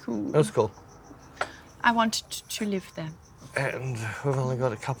really cool. it was cool. I wanted to live there. And we've only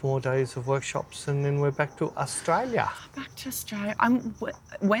got a couple more days of workshops and then we're back to Australia. Back to Australia.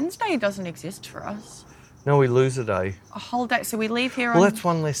 Wednesday doesn't exist for us. No, we lose a day. A whole day. So we leave here Well, on... that's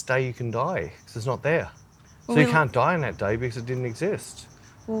one less day you can die because it's not there. Well, So you we- can't die on that day because it didn't exist.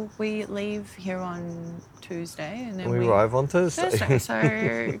 Well, we leave here on Tuesday and then And we arrive on Thursday. So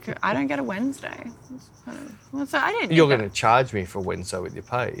I don't get a Wednesday. Well, so I didn't. You're going to charge me for Wednesday with your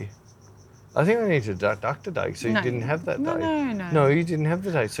pay. I think I need to deduct a day, so you No. didn't have that No, day. no. No, you didn't have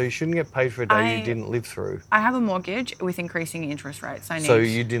the day, so you shouldn't get paid for a day you I- didn't live through. I have a mortgage with increasing interest rates. I need. So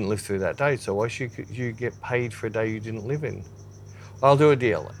you didn't live through that day, so why should you get paid for a day you didn't live in? I'll do a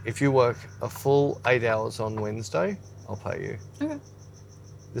deal. If you work a full 8 hours on Wednesday, I'll pay you. Okay.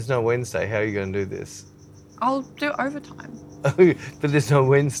 There's no Wednesday. How are you going to do this? I'll do overtime. But there's no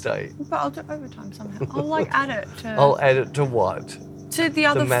Wednesday. But I'll do overtime somehow. I'll like add it to. I'll add it to what? to the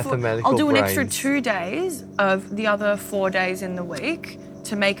other. mathematical I'll do an extra brains. 2 days of the other 4 days in the week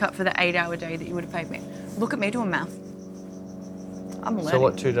to make up for the 8-hour day that you would have paid me. Look at me doing math. I'm learning. So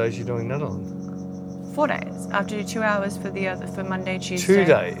what 2 days are you doing that on? 4 days. I have to do 2 hours for Monday, Tuesday.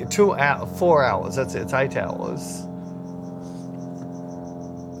 2 days, 4 hours. That's it. It's 8 hours.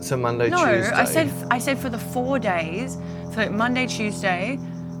 So Monday, No, Tuesday. I said for the 4 days. So Monday, Tuesday,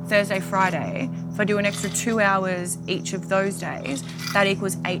 Thursday, Friday. If I do an extra 2 hours each of those days, that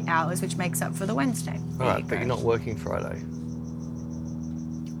equals 8 hours, which makes up for the Wednesday. All right, but you're not working Friday.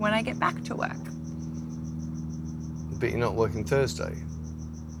 When I get back to work. But you're not working Thursday.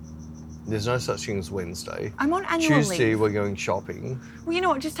 There's no such thing as Wednesday. I'm on annual Tuesday, leave. we're going shopping. Well, you know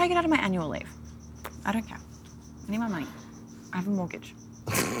what? Just take it out of my annual leave. I don't care. I need my money. I have a mortgage.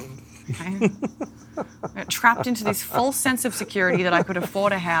 Okay? I got trapped into this false sense of security that I could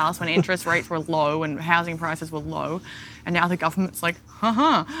afford a house when interest rates were low and housing prices were low. And now the government's like,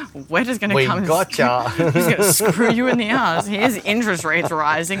 we're just going to We come gotcha. and just going to screw you in the ass. Here's interest rates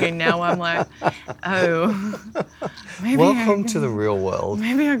rising. And now I'm like, oh, maybe Welcome to the real world.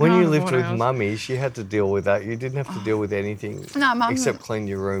 Maybe I When you can't lived afford a with house. Mummy, she had to deal with that. You didn't have to deal with anything No, Mum- except clean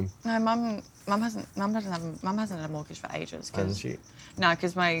your room, No, Mum hasn't had a mortgage for ages. hasn't she? No,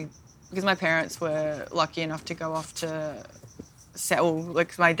 because my parents were lucky enough to go off to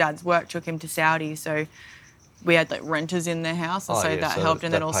my dad's work took him to Saudi, so we had like renters in the house, and Oh, so yeah, that so helped.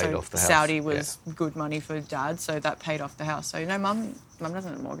 And that then paid also off the house, Saudi yeah. was good money for dad, so that paid off the house. So no, Mum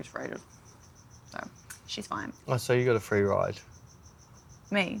doesn't have a mortgage for ages, so she's fine. Oh, so you got a free ride.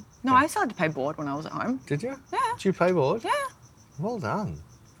 Me? No, I still had to pay board when I was at home. Did you? Yeah. Did you pay board? Yeah, Well done.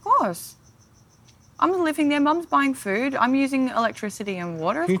 of course. I'm living there. Mum's buying food. I'm using electricity and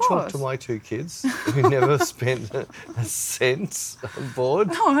water. Can you of course. talk to my two kids who never spent a cent on board?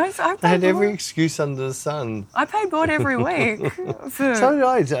 No, I They paid had every board. excuse under the sun. I paid board every week. For, So did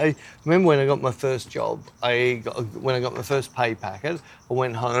I. I remember when I got my first job, when I got my first pay packet, I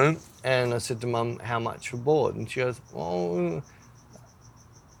went home and I said to Mum, how much for board? And she goes, oh,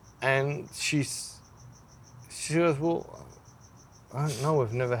 and she goes, well, I don't know,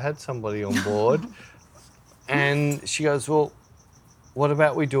 we've never had somebody on board. And she goes, well, what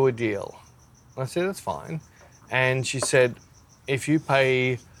about we do a deal? I said, that's fine. And she said, if you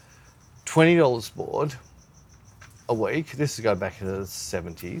pay $20 board a week, this is go back to the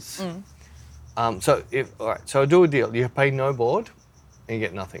 70s. So I do a deal. You pay no board and you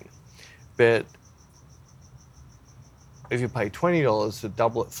get nothing. But if you pay $20 to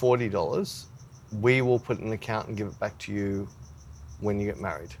double it $40, we will put it in an account and give it back to you when you get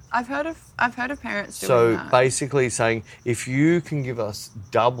married. I've heard of parents doing So that. basically saying, if you can give us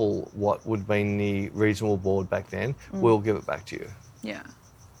double what would have been the reasonable board back then, we'll give it back to you. Yeah.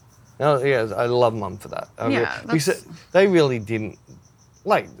 No, yeah, I love Mum for that. Yeah, Because they really didn't,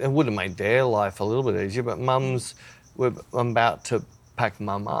 like, it would have made their life a little bit easier, but I'm about to pack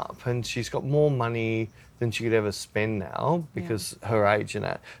Mum up and she's got more money than she could ever spend now because her age and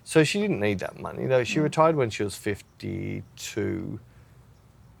that. So she didn't need that money, though. She retired when she was 52.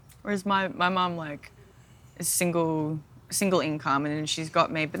 Whereas my mum like is single income, and then she's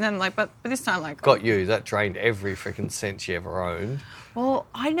got me. But then but this time Got you. That drained every freaking cent she ever owned. Well,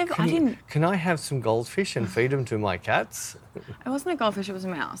 I didn't. Can I have some goldfish and feed them to my cats? It wasn't a goldfish. It was a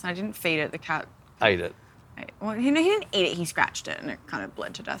mouse. I didn't feed it. The cat. Ate it. Well, he didn't eat it. He scratched it, and it kind of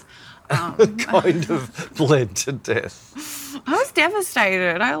bled to death. Kind of bled to death. I was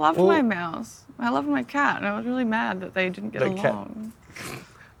devastated. I loved Well- my mouse. I loved my cat, and I was really mad that they didn't get The cat- along.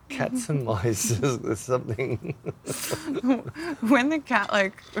 Cats and mice is something. When the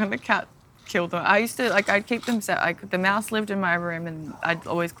cat killed them, I'd keep them set. The mouse lived in my room, and I'd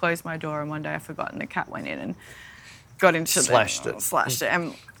always close my door. And one day I forgot, and the cat went in and got into Slashed it. Slashed it,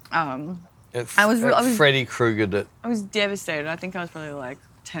 and I was- Freddy Kruegered it. I was devastated. I think I was probably like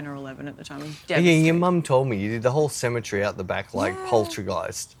 10 or 11 at the time. I was Yeah, devastated. your mum told me you did the whole cemetery out the back like Yeah.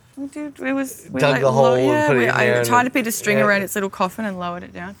 Poltergeist. Dude, it was Dug the hole and put it in there I and tied it- a bit of string yeah. around its little coffin and lowered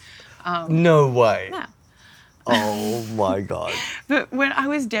it down. No way. Yeah. Oh my God. But when I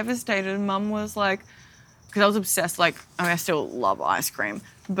was devastated, Mum was like, because I was obsessed, I still love ice cream,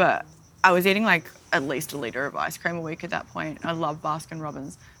 but I was eating like at least a litre of ice cream a week at that point. I love Baskin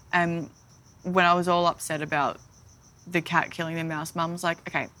Robbins. And when I was all upset about the cat killing the mouse, Mum was like,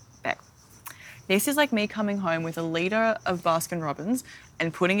 okay, Beck, this is like me coming home with a litre of Baskin Robbins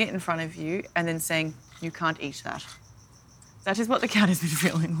and putting it in front of you and then saying, you can't eat that. That is what the cat has been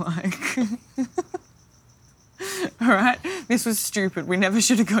feeling like. All right? This was stupid. We never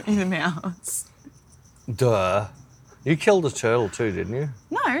should have got you the mouse. Duh. You killed a turtle too, didn't you?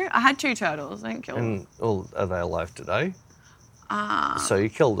 No, I had 2 turtles. I didn't kill them. And are they alive today? So you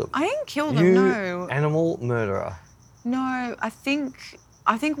killed them. I didn't kill them, You no. animal murderer. No, I think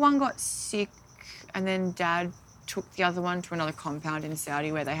one got sick and then Dad took the other one to another compound in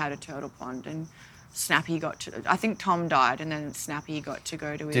Saudi where they had a turtle pond and Snappy got to. I think Tom died, and then Snappy got to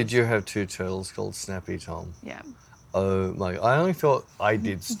go to his. Did you have two turtles called Snappy Tom? Yeah. Oh my! I only thought I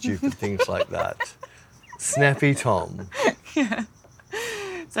did stupid things like that. Snappy Tom,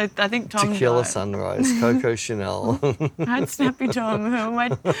 So I think Tom Tequila died. Sunrise, Coco Chanel. I had Snappy Tom,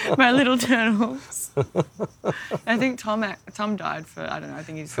 my little turtles. I think Tom died for, I don't know, I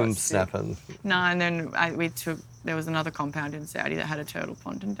think he's From got sick. snapping. No, and then there was another compound in Saudi that had a turtle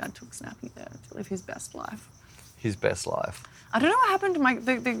pond, and Dad took Snappy there to live his best life. His best life. I don't know what happened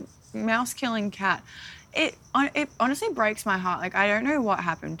to the mouse killing cat. It honestly breaks my heart. Like, I don't know what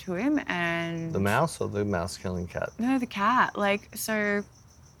happened to him, and The mouse or the mouse killing cat? no, the cat. Like, so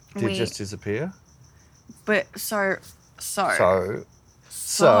Did it just disappear? but so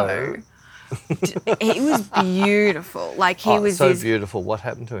he was beautiful. Like, he was so this, beautiful. What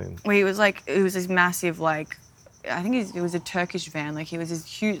happened to him? he was like, it was this massive, like, I think it was a Turkish van. Like, he was this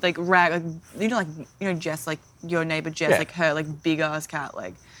huge, like, rag, like, Jess, like, your neighbour Jess, Yeah. like her, like, big ass cat.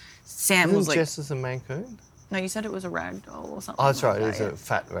 Like, Sam Isn't was like, Jess is a Mancoon? no, you said it was a rag doll or something. Oh, that's right. like It's that, a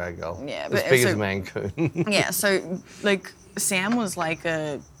fat ragdoll. Yeah, as but big so- as a Mancoon. yeah, so, like, Sam was like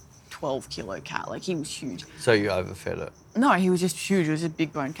a 12-kilo cat. Like, he was huge. So you overfed it. No, he was just huge. He was a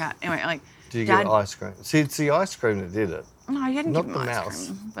big bone cat. Anyway, like, Did you Dad, get ice cream? See, it's the ice cream that did it. No, I didn't Not give him the ice mouse.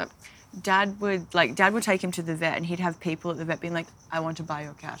 cream. But Dad would take him to the vet, and he'd have people at the vet being like, "I want to buy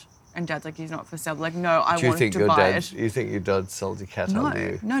your cat," and Dad's like, "He's not for sale." Like, no, I Do you want think to your buy dad? it. You think your dad sold your cat No, under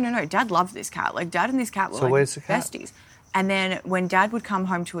you? no. Dad loved this cat. Like, Dad and this cat were So like where's the cat? besties. And then when Dad would come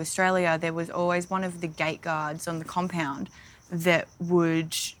home to Australia, there was always one of the gate guards on the compound that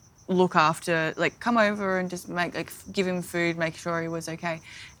would look after, like, come over and just give him food, make sure he was okay.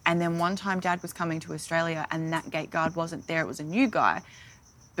 And then one time Dad was coming to Australia and that gate guard wasn't there. It was a new guy.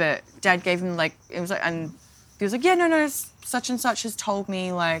 But Dad gave him, like, it was like, and he was like, yeah, no, such and such has told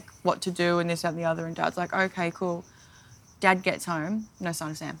me, like, what to do and this, that, and the other. And Dad's like, okay, cool. Dad gets home, no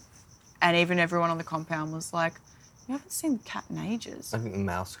sign of Sam. And even everyone on the compound was like, you haven't seen the cat in ages. I think the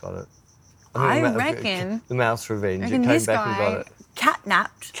mouse got it. I think reckon- the mouse revenge. It And came this back and got guy it.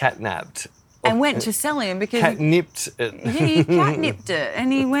 catnapped Catnapped. and went to sell him because Cat nipped it. yeah, he catnipped it,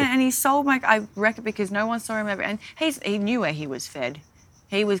 and he went and he sold I reckon because no one saw him ever, and he knew where he was fed.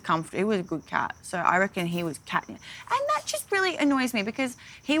 He was comfortable. He was a good cat, so I reckon he was catnip. And that just really annoys me because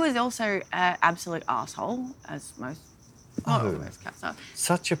he was also an absolute asshole, as most most cats are.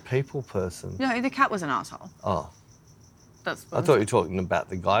 Such a people person. No, the cat was an asshole. Oh, That's I thought you were talking about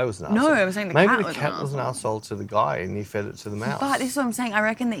the guy was an No, arsehole. I was saying the Maybe cat the was an cat was an arsehole. arsehole to the guy and he fed it to the mouse. But this is what I'm saying. I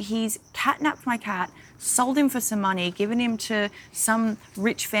reckon that he's catnapped my cat, sold him for some money, given him to some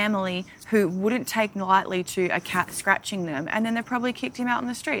rich family who wouldn't take lightly to a cat scratching them, and then they probably kicked him out on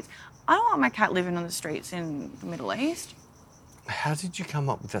the streets. I don't want my cat living on the streets in the Middle East. How did you come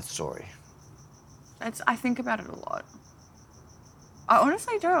up with that story? I think about it a lot. I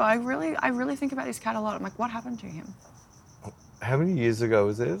honestly do. I really think about this cat a lot. I'm like, what happened to him? How many years ago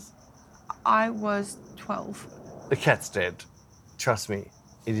was this? I was 12. The cat's dead. Trust me,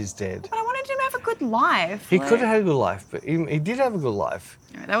 it is dead. But I wanted him to have a good life. He could have had a good life, but he did have a good life.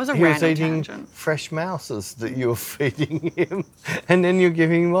 Anyway, that was a He was random eating tangent. fresh mouses that you were feeding him, and then you're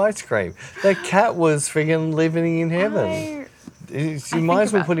giving him ice cream. That cat was friggin' living in heaven. You think might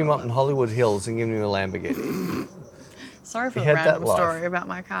as well about put it him a up in Hollywood Hills and give him a Lamborghini. Sorry for He the had that random life. story about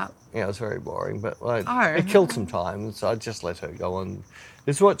my cat. Yeah, it was very boring, but like, Oh. it killed some time, so I just let her go on.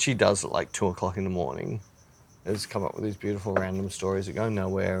 This is what she does at like 2 o'clock in the morning. Is come up with these beautiful random stories that go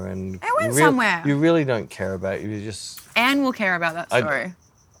nowhere, and It went somewhere. You really don't care about it. You just. Anne will care about that story.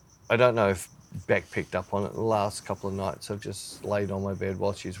 I don't know if Beck picked up on it. The last couple of nights, I've just laid on my bed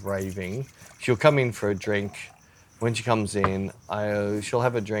while she's raving. She'll come in for a drink. When she comes in, she'll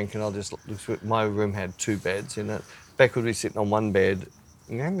have a drink, and I'll just. My room had 2 beds in it. Beck would be sitting on one bed.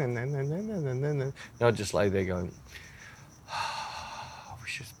 And I'd just lay there going, I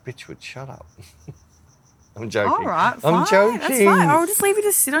wish this bitch would shut up. I'm joking. All right, fine. I'm joking. That's fine. I'll just leave you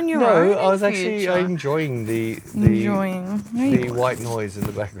to sit on your No, own. I was in actually future. enjoying the Enjoying. No, you the weren't. white noise in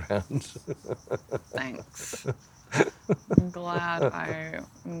the background. Thanks. I'm glad I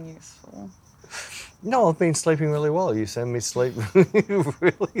am useful. No, I've been sleeping really well. You send me sleep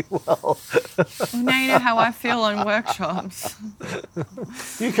really well. Well, now you know how I feel on workshops.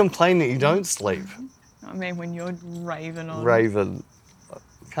 You complain that you don't sleep. I mean, when you're raving on. Raven.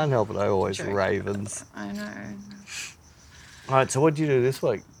 Can't help it, I always Joking. ravens. I know. All right, so what did you do this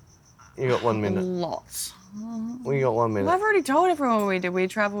week? You got 1 minute. Lots. Well, you got 1 minute. Well, I've already told everyone what we did. We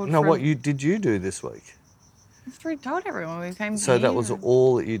travelled. No, from, what did you do this week? I've already told everyone. We came. So that here was and-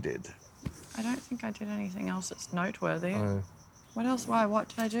 all that you did. I don't think I did anything else that's noteworthy. Oh. What else? Why? What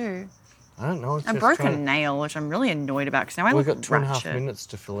did I do? I don't know. It's I just broke a trying to- nail, which I'm really annoyed about because now I We've look got 2.5 ratchet. minutes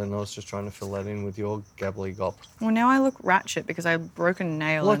to fill in. I was just trying to fill that in with your gabbly gop. Well, now I look ratchet because I broke a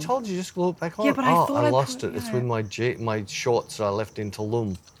nail. Well, I and told you, just glue it back on. Yeah, but I thought I I lost put- it. It's yeah. with my shorts that I left in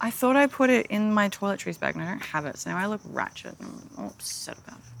Tulum. I thought I put it in my toiletries bag and I don't have it, so now I look ratchet and I'm all upset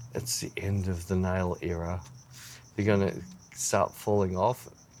about it. It's the end of the nail era. They're going to start falling off.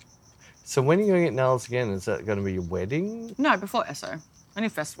 So when are you going to get nails again? Is that going to be your wedding? No, before ESSO. I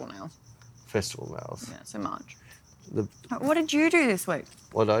need festival nails. Festival nails. Yeah, so March. The, What did you do this week?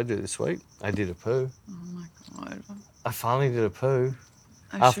 what did I do this week? I did a poo. Oh my god. I finally did a poo.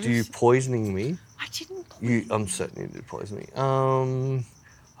 I After should've you s- poisoning me. I didn't. I'm certain you did poison me.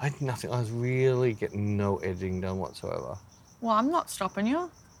 I had nothing. I was really getting no editing done whatsoever. Well, I'm not stopping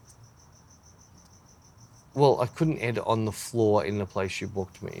you. Well, I couldn't edit on the floor in the place you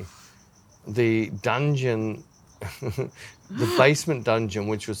booked me. The dungeon, the basement dungeon,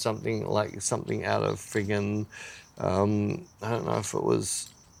 which was something out of friggin', I don't know if it was,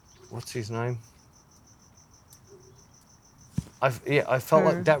 what's his name? I felt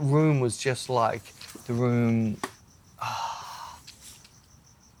like that room was just like the room.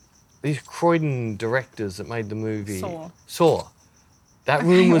 These Croydon directors that made the movie Saw. That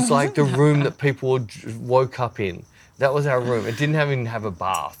room was like the room that people woke up in. That was our room. It didn't even have a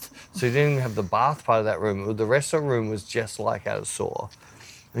bath. So you didn't even have the bath part of that room. The rest of the room was just like out of Saw.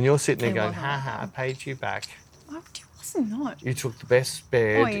 And you're sitting there It going, wasn't ha like ha, I paid you back. I was not. You took the best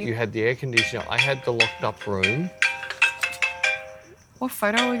bed. Oh, You had the air conditioner. I had the locked up room. What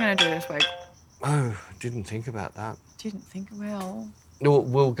photo are we going to do this week? Oh, didn't think about that. Didn't think well. No,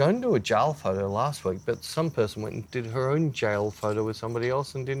 we were going to do a jail photo last week, but some person went and did her own jail photo with somebody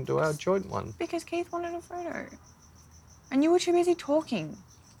else and didn't do our joint one. Because Keith wanted a photo. And you were too busy talking.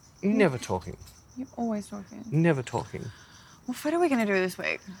 Never talking. You're always talking. Never talking. What photo are we going to do this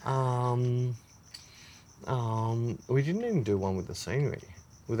week? We didn't even do one with the scenery,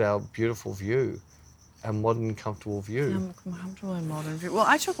 with our beautiful view, our modern, comfortable view. I'm comfortable in modern view. Well,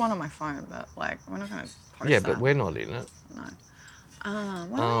 I took one on my phone, but like, we're not going to post Yeah, that. but we're not in it. No. What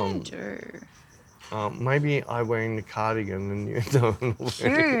am I going to do? Maybe I'm wearing the cardigan and you don't.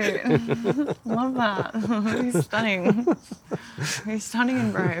 Cute. Love that. He's stunning. He's stunning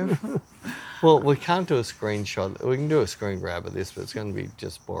and brave. Well, we can't do a screenshot. We can do a screen grab of this, but it's going to be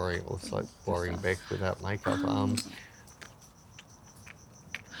just boring. It looks like boring Beck without makeup.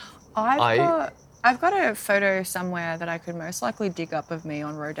 I've got a photo somewhere that I could most likely dig up of me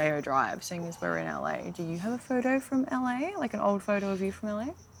on Rodeo Drive, seeing as we're in LA. Do you have a photo from LA? Like an old photo of you from LA?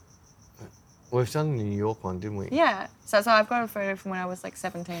 We've done the New York one, didn't we? Yeah. So I've got a photo from when I was like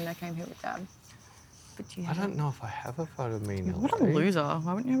 17. I came here with Dad. But do you I have don't know if I have a photo of me in LA. What a loser.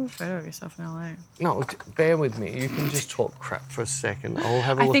 Why wouldn't you have a photo of yourself in LA? No, bear with me. You can just talk crap for a second. I'll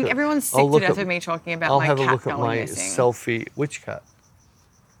have a I look think at, everyone's sick I'll to look death at- of me talking about I'll my have a cat look at going my missing. selfie. Which cat?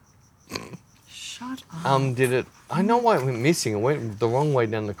 Shut up. Did it? I know why it went missing. It went the wrong way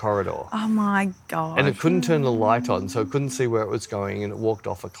down the corridor. Oh my God. And it couldn't turn the light on, so it couldn't see where it was going, and it walked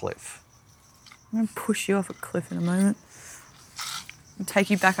off a cliff. I'm going to push you off a cliff in a moment. And take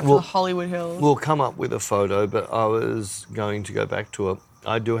you back up to Well- the Hollywood Hills. We'll come up with a photo, but I was going to go back to it.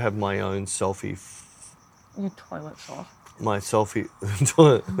 I do have my own selfie. Your toilet sauce. My selfie.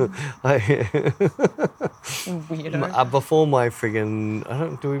 Weirdo. Before my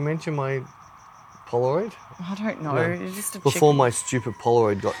friggin'. Do we mention my Polaroid? I don't know. No. It's just a Before chicken my stupid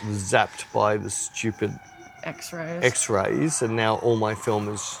Polaroid got zapped by the stupid X-rays. X-rays, and now all my film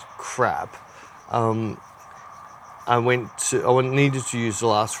is crap. I needed to use the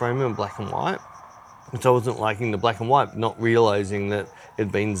last frame in black and white, because I wasn't liking the black and white, not realizing that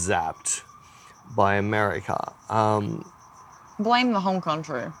it'd been zapped by America. Blame the whole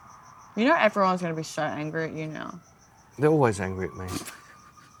country. You know everyone's going to be so angry at you now. They're always angry at me.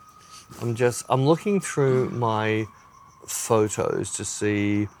 I'm looking through my photos to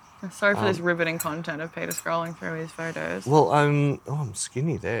see. Sorry for this riveting content of Peter scrolling through his photos. Well, I'm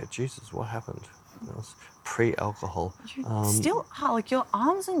skinny there. Jesus, what happened? That was pre-alcohol. You still are, like your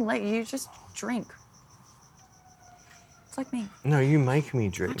arms and legs, you just drink. It's like me. No, you make me I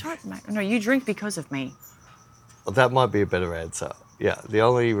drink. don't make, no, you drink because of me. That might be a better answer. Yeah, the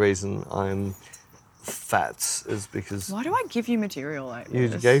only reason I'm fat is because Why do I give you material like you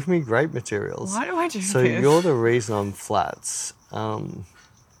this? gave me great materials. Why do I do So this? you're the reason I'm flat. I'm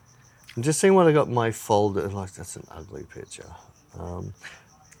just seeing what I got in my folder. Like, that's an ugly picture.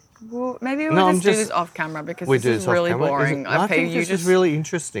 Well, maybe we'll No, I'm just do just- this off camera because We this do is this off really camera. boring. I Okay, think you this just is really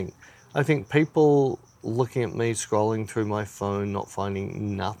interesting. I think people looking at me scrolling through my phone, not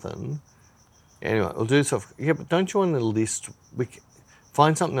finding nothing. Anyway, we'll do this off. Yeah, but don't you want to list?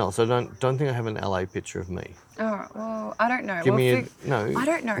 Find something else. I don't think I have an LA picture of me. All right. Well, I don't know. Give We'll me a fig- no. I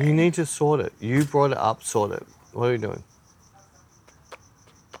don't know. You need to sort it. You brought it up. Sort it. What are you doing?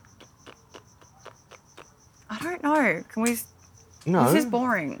 I don't know. Can we? No. This is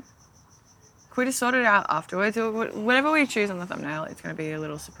boring. Can we just sort it out afterwards? Or whatever we choose on the thumbnail, it's going to be a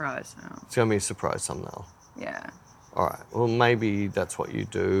little surprise. So, It's gonna be a surprise thumbnail. yeah. All right. Well, maybe that's what you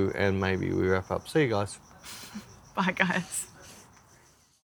do, and maybe we wrap up. See you guys. Bye, guys.